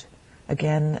refused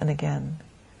again and again,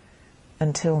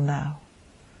 until now.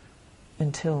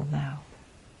 Until now.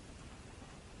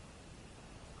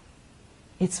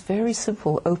 It's very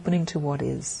simple, opening to what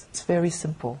is. It's very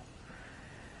simple.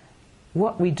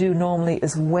 What we do normally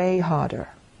is way harder,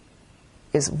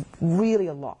 is really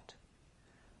a lot.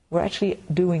 We're actually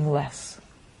doing less.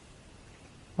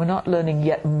 We're not learning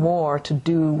yet more to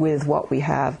do with what we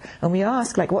have. And we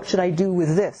ask, like, what should I do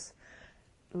with this?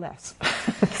 Less.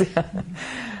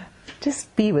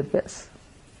 Just be with this.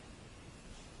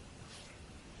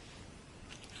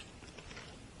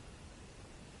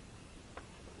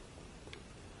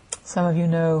 Some of you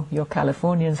know, you're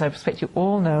Californians, I expect you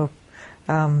all know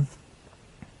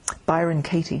Byron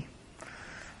Katie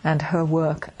and her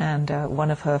work. And one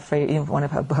of her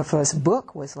first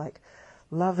book was like,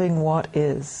 loving what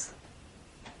is.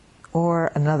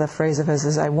 Or another phrase of hers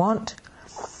is,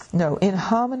 in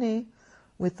harmony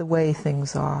with the way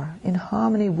things are. In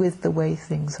harmony with the way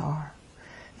things are.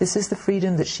 This is the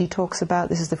freedom that she talks about.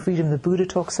 This is the freedom the Buddha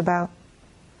talks about.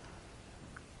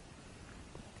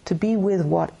 To be with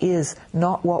what is,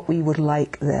 not what we would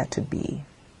like there to be.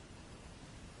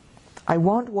 I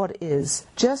want what is,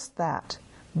 just that,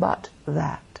 but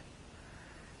that,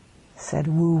 said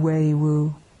Wu Wei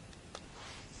Wu,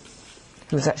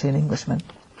 who was actually an Englishman.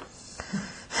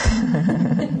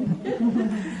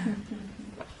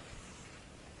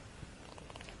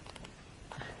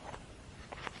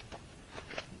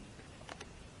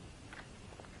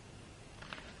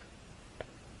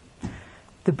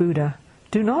 The Buddha,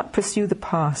 do not pursue the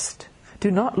past.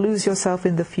 Do not lose yourself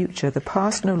in the future. The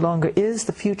past no longer is,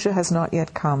 the future has not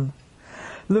yet come.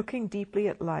 Looking deeply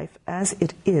at life as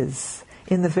it is,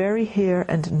 in the very here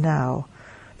and now,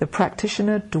 the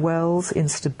practitioner dwells in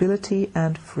stability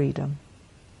and freedom.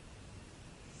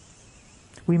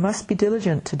 We must be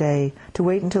diligent today. To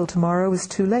wait until tomorrow is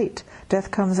too late. Death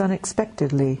comes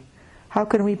unexpectedly. How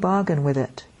can we bargain with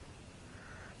it?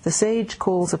 The sage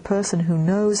calls a person who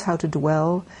knows how to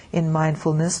dwell in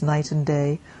mindfulness night and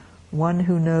day, one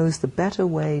who knows the better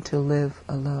way to live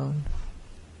alone.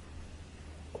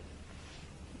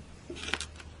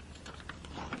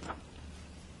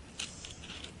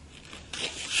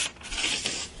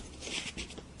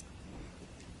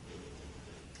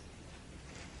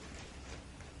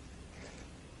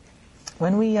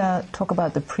 when we talk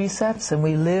about the precepts and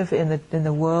we live in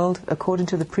the world according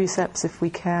to the precepts if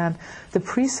we can, the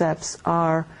precepts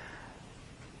are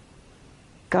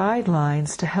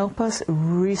guidelines to help us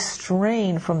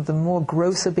restrain from the more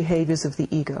grosser behaviors of the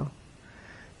ego.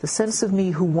 The sense of me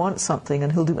who wants something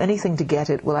and who'll do anything to get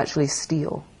it will actually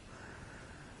steal.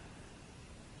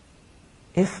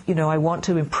 If, I want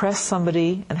to impress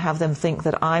somebody and have them think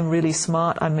that I'm really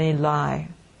smart, I may lie,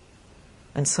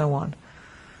 and so on.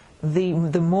 The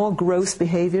more gross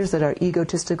behaviors that are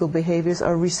egotistical behaviors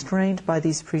are restrained by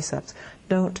these precepts.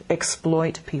 Don't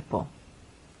exploit people.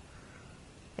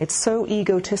 It's so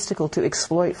egotistical to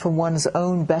exploit for one's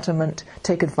own betterment,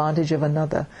 take advantage of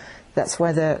another. That's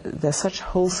why they're such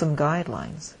wholesome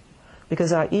guidelines.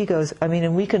 Because our egos,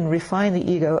 and we can refine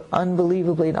the ego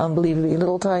unbelievably,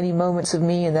 little tiny moments of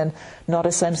me and then not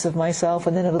a sense of myself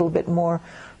and then a little bit more.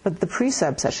 But the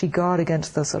precepts actually guard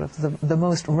against the sort of the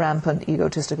most rampant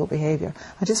egotistical behavior.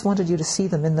 I just wanted you to see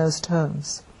them in those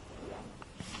terms.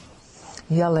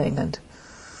 Yelling and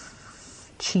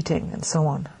cheating and so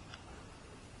on.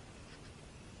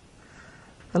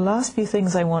 The last few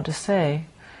things I want to say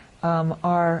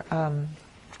are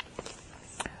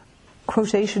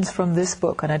quotations from this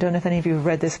book, and I don't know if any of you have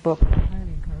read this book. I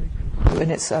highly encourage you.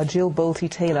 And it's Jill Bolte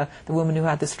Taylor, the woman who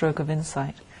had the stroke of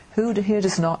insight. Who here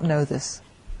does not know this?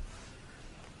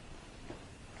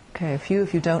 Okay, a few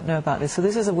of you don't know about this. So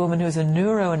this is a woman who is a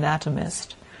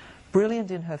neuroanatomist, brilliant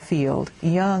in her field,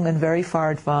 young and very far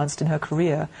advanced in her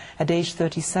career, at age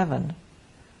 37,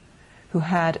 who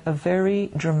had a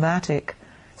very dramatic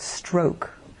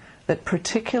stroke that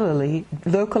particularly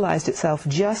localized itself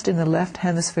just in the left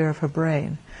hemisphere of her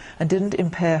brain and didn't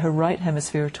impair her right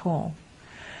hemisphere at all.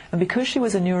 And because she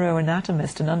was a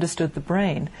neuroanatomist and understood the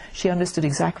brain, she understood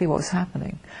exactly what was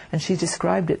happening. And she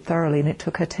described it thoroughly, and it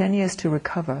took her 10 years to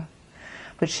recover.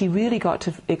 But she really got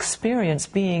to experience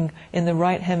being in the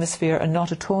right hemisphere and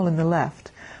not at all in the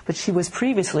left. But she was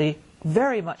previously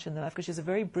very much in the left because she's a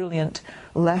very brilliant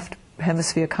left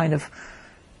hemisphere kind of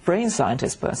brain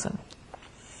scientist person.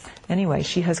 Anyway,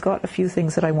 she has got a few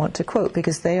things that I want to quote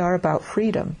because they are about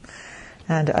freedom.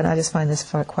 And I just find this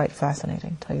quite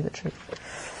fascinating, to tell you the truth.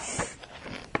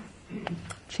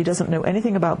 She doesn't know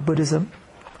anything about Buddhism.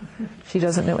 She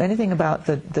doesn't know anything about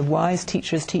the wise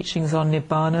teacher's teachings on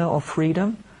Nibbana or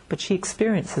freedom, but she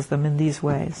experiences them in these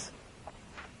ways.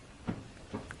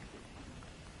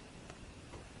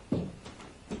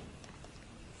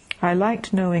 I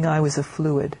liked knowing I was a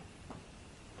fluid.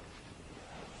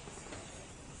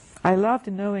 I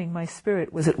loved knowing my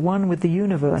spirit was at one with the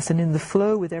universe and in the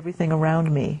flow with everything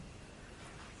around me.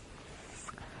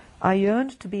 I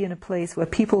yearned to be in a place where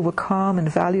people were calm and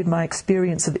valued my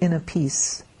experience of inner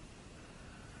peace.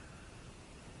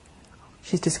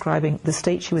 She's describing the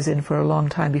state she was in for a long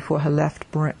time before her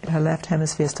left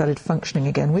hemisphere started functioning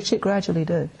again, which it gradually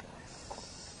did.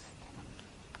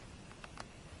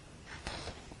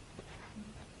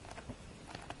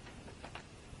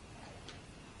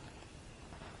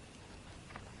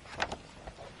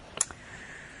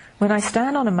 When I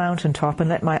stand on a mountaintop and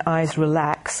let my eyes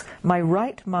relax, my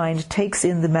right mind takes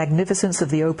in the magnificence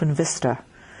of the open vista.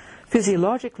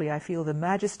 Physiologically, I feel the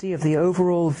majesty of the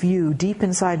overall view deep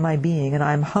inside my being, and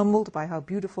I am humbled by how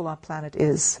beautiful our planet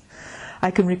is. I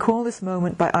can recall this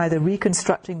moment by either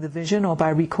reconstructing the vision or by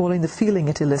recalling the feeling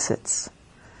it elicits.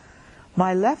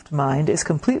 My left mind is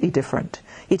completely different.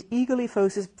 It eagerly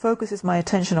focuses my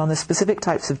attention on the specific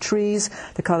types of trees,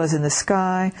 the colors in the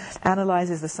sky,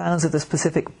 analyzes the sounds of the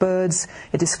specific birds,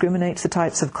 it discriminates the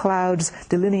types of clouds,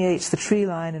 delineates the tree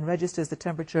line, and registers the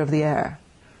temperature of the air.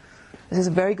 This is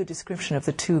a very good description of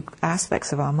the two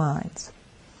aspects of our minds.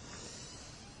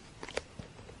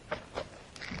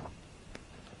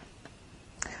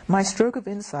 My stroke of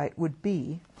insight would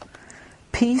be,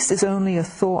 peace is only a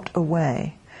thought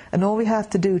away. And all we have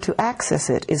to do to access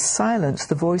it is silence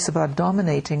the voice of our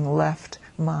dominating left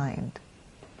mind.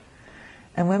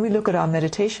 And when we look at our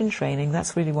meditation training,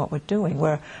 that's really what we're doing.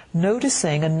 We're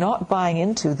noticing and not buying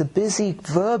into the busy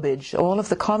verbiage, all of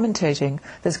the commentating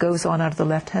that goes on out of the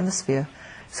left hemisphere,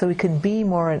 so we can be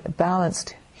more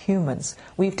balanced humans.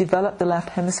 We've developed the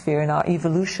left hemisphere in our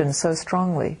evolution so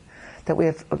strongly that we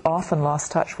have often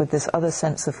lost touch with this other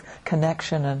sense of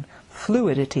connection and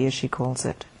fluidity, as she calls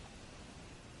it.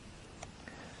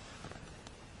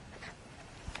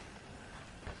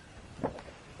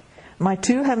 My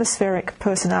two hemispheric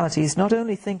personalities not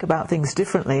only think about things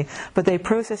differently, but they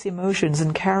process emotions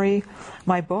and carry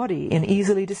my body in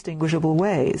easily distinguishable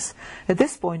ways. At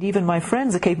this point, even my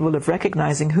friends are capable of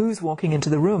recognizing who's walking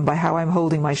into the room by how I'm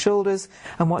holding my shoulders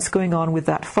and what's going on with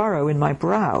that furrow in my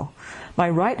brow. My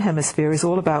right hemisphere is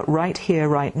all about right here,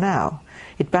 right now.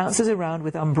 It bounces around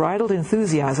with unbridled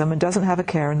enthusiasm and doesn't have a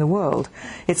care in the world.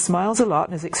 It smiles a lot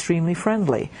and is extremely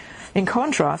friendly. In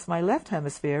contrast, my left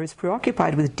hemisphere is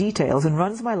preoccupied with details and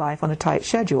runs my life on a tight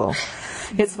schedule.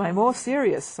 It's my more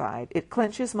serious side. It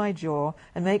clenches my jaw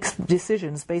and makes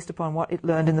decisions based upon what it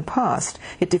learned in the past.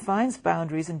 It defines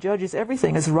boundaries and judges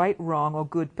everything as right, wrong, or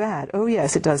good, bad. Oh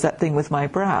yes, it does that thing with my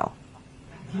brow.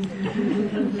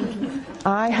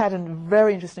 I had a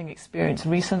very interesting experience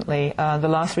recently. The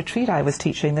last retreat I was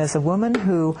teaching, there's a woman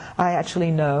who I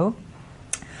actually know,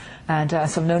 and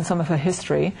so I've known some of her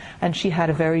history, and she had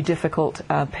a very difficult,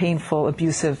 painful,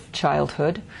 abusive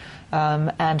childhood.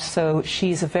 And so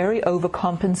she's a very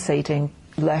overcompensating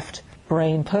left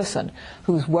brain person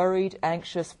who's worried,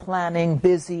 anxious, planning,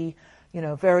 busy,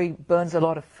 burns a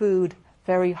lot of food,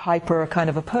 very hyper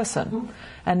kind of a person,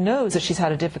 and knows that she's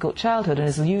had a difficult childhood and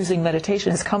is using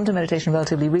meditation, has come to meditation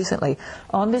relatively recently.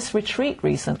 On this retreat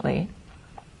recently,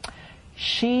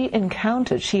 she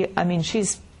encountered,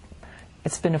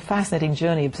 it's been a fascinating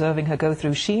journey observing her go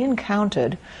through. She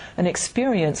encountered an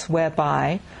experience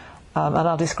whereby, and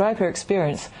I'll describe her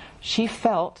experience, she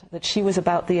felt that she was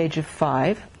about the age of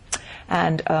 5,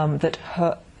 and that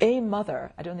a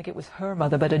mother, I don't think it was her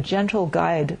mother, but a gentle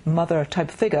guide mother type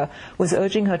figure, was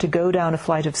urging her to go down a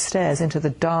flight of stairs into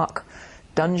the dark,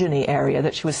 dungeony area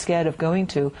that she was scared of going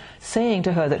to, saying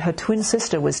to her that her twin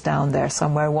sister was down there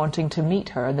somewhere wanting to meet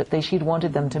her, and that she'd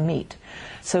wanted them to meet.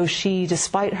 So she,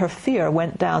 despite her fear,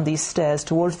 went down these stairs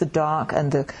towards the dark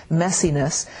and the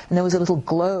messiness, and there was a little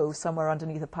glow somewhere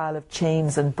underneath a pile of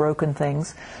chains and broken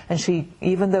things. And she,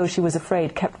 even though she was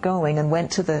afraid, kept going and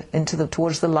went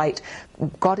towards the light,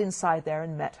 got inside there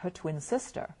and met her twin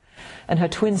sister. And her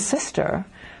twin sister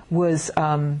was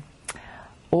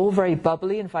all very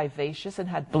bubbly and vivacious and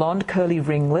had blonde curly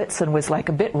ringlets and was like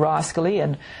a bit rascally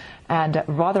and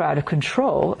rather out of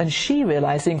control. And she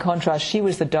realized, in contrast, she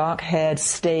was the dark-haired,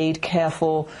 staid,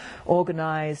 careful,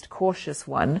 organized, cautious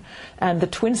one. And the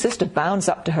twin sister bounds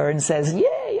up to her and says,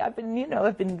 "Yay, I've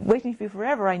been waiting for you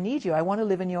forever. I need you. I want to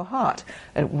live in your heart."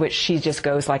 At which she just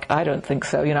goes like, "I don't think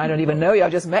so. I don't even know you. I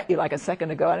just met you like a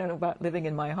second ago. I don't know about living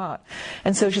in my heart."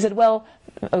 And so she said, "Well,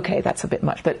 okay, that's a bit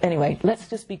much. But anyway, let's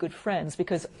just be good friends,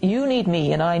 because you need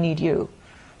me and I need you.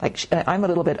 Like, I'm a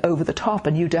little bit over the top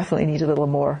and you definitely need a little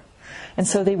more." And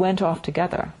so they went off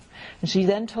together. And she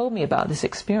then told me about this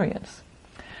experience.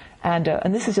 And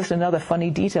this is just another funny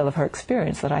detail of her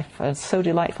experience that I found so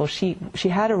delightful. She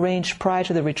had arranged prior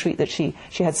to the retreat that she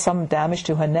had some damage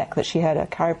to her neck, that she had a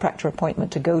chiropractor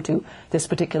appointment to go to this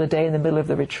particular day in the middle of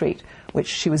the retreat, which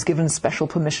she was given special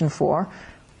permission for.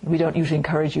 We don't usually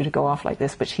encourage you to go off like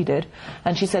this, but she did.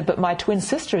 And she said, "But my twin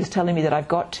sister is telling me that I've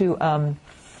got to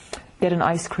get an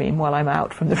ice cream while I'm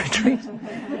out from the retreat."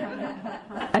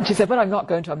 And she said, "But I'm not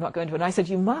going to. And I said,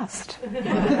 "You must."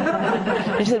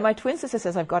 And she said, "My twin sister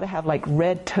says I've got to have like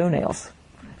red toenails."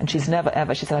 And she's never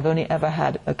ever, she said, "I've only ever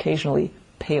had occasionally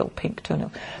pale pink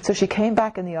toenails." So she came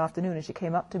back in the afternoon and she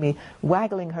came up to me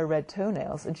waggling her red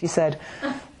toenails, and she said,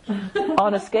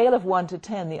 on a scale of 1 to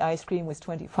 10, the ice cream was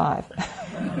 25.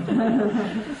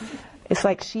 It's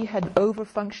like she had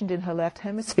overfunctioned in her left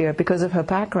hemisphere because of her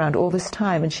background all this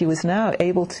time, and she was now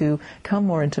able to come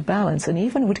more into balance, and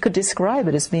even we could describe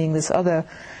it as being this other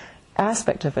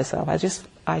aspect of herself.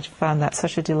 I found that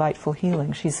such a delightful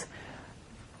healing. She's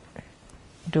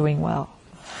doing well.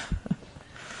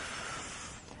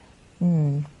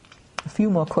 A few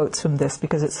more quotes from this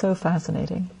because it's so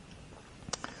fascinating.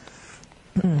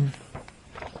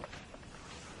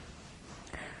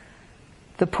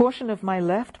 "The portion of my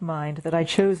left mind that I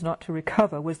chose not to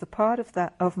recover was the part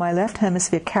of my left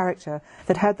hemisphere character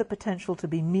that had the potential to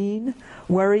be mean,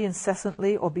 worry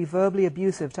incessantly, or be verbally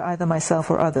abusive to either myself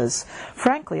or others.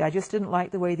 Frankly, I just didn't like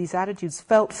the way these attitudes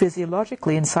felt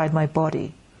physiologically inside my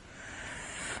body.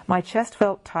 My chest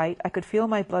felt tight, I could feel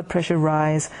my blood pressure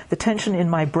rise, the tension in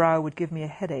my brow would give me a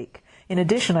headache. In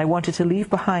addition, I wanted to leave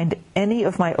behind any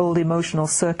of my old emotional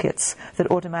circuits that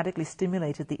automatically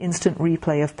stimulated the instant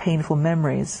replay of painful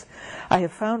memories. I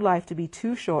have found life to be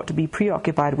too short to be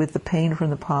preoccupied with the pain from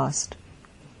the past."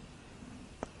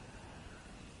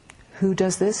 Who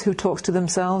does this? Who talks to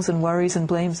themselves and worries and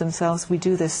blames themselves? We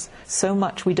do this so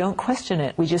much. We don't question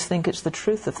it. We just think it's the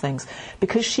truth of things.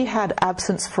 Because she had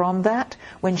absence from that,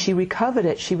 when she recovered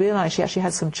it, she realized she actually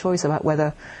had some choice about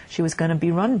whether she was going to be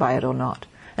run by it or not.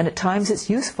 And at times it's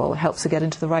useful. It helps her get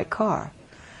into the right car.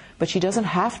 But she doesn't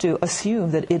have to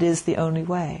assume that it is the only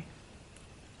way.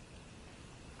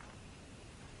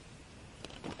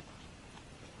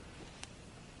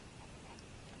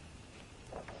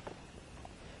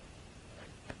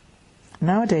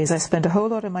 Nowadays, I spend a whole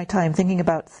lot of my time thinking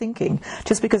about thinking,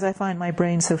 just because I find my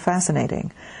brain so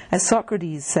fascinating. As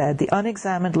Socrates said, the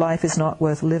unexamined life is not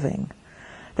worth living.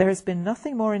 There has been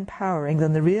nothing more empowering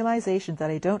than the realization that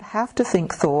I don't have to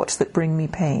think thoughts that bring me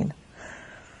pain.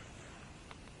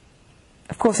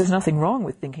 Of course, there's nothing wrong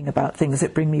with thinking about things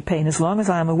that bring me pain, as long as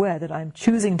I am aware that I'm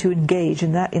choosing to engage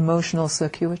in that emotional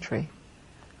circuitry.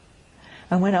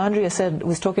 And when Andrea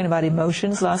was talking about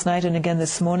emotions last night and again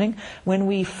this morning, when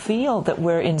we feel that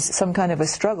we're in some kind of a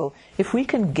struggle, if we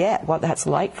can get what that's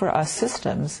like for our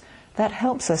systems, that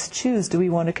helps us choose, do we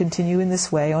want to continue in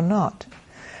this way or not?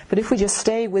 But if we just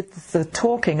stay with the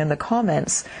talking and the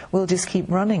comments, we'll just keep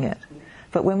running it.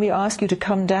 But when we ask you to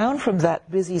come down from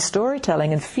that busy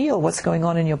storytelling and feel what's going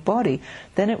on in your body,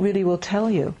 then it really will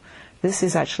tell you, this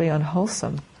is actually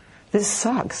unwholesome. This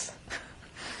sucks.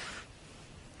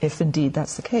 If indeed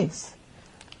that's the case.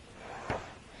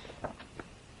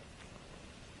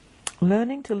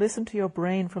 Learning to listen to your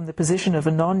brain from the position of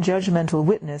a non-judgmental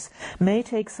witness may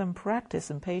take some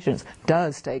practice and patience.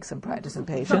 Does take some practice and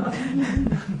patience.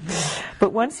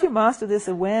 But once you master this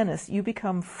awareness, you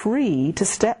become free to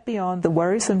step beyond the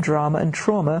worrisome drama and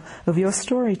trauma of your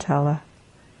storyteller.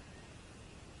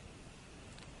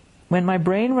 When my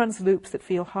brain runs loops that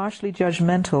feel harshly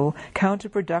judgmental,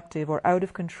 counterproductive, or out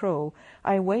of control,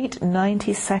 I wait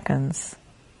 90 seconds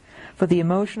for the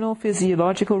emotional,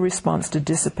 physiological response to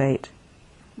dissipate.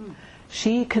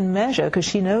 She can measure, because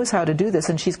she knows how to do this,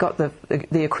 and she's got the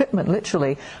equipment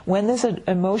literally. When there's an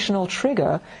emotional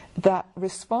trigger, that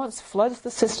response floods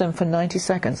the system for 90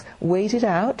 seconds. Wait it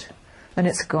out, and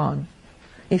it's gone.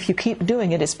 If you keep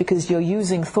doing it, it's because you're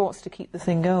using thoughts to keep the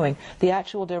thing going. The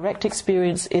actual direct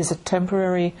experience is a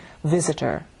temporary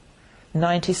visitor.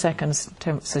 90 seconds,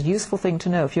 it's a useful thing to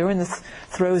know. If you're in the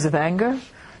throes of anger,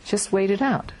 just wait it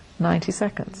out. 90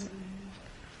 seconds.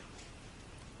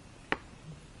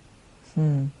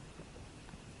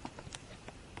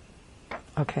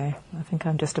 Okay, I think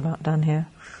I'm just about done here.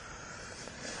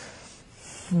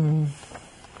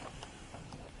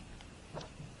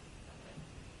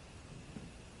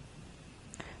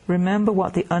 Remember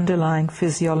what the underlying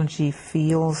physiology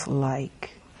feels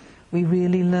like. We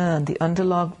really learn the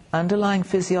underlying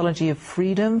physiology of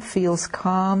freedom feels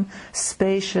calm,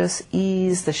 spacious,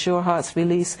 ease, the sure heart's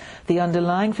release. The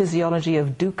underlying physiology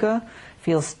of dukkha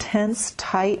feels tense,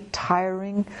 tight,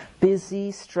 tiring,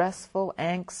 busy, stressful,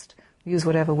 angst. Use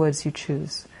whatever words you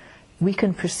choose. We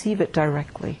can perceive it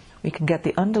directly. We can get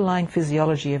the underlying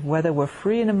physiology of whether we're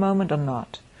free in a moment or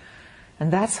not.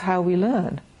 And that's how we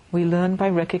learn. We learn by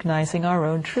recognizing our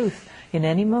own truth in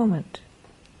any moment.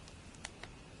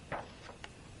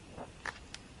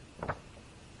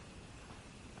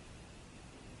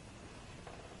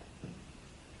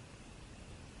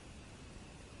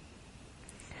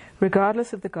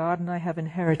 Regardless of the garden I have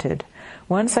inherited,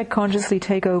 once I consciously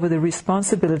take over the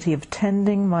responsibility of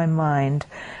tending my mind,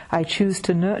 I choose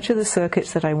to nurture the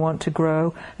circuits that I want to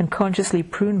grow and consciously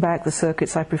prune back the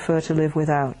circuits I prefer to live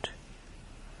without.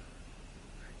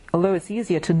 Although it's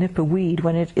easier to nip a weed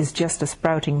when it is just a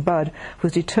sprouting bud,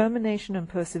 with determination and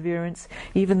perseverance,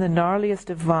 even the gnarliest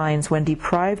of vines, when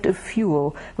deprived of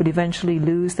fuel, would eventually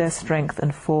lose their strength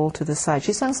and fall to the side.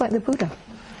 She sounds like the Buddha.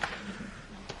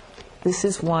 This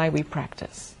is why we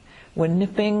practice. We're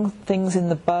nipping things in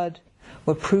the bud,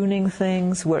 we're pruning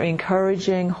things, we're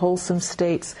encouraging wholesome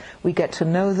states, we get to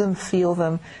know them, feel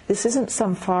them. This isn't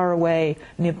some faraway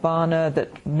nibbana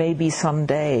that maybe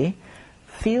someday.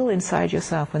 Feel inside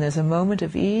yourself. When there's a moment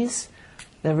of ease,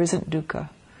 there isn't dukkha.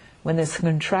 When there's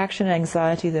contraction,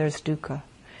 anxiety, there's dukkha.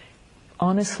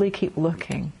 Honestly keep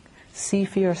looking. See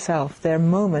for yourself. There are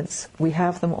moments, we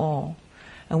have them all.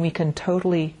 And we can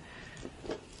totally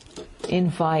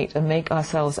invite and make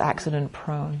ourselves accident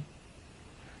prone.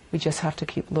 We just have to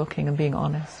keep looking and being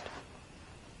honest.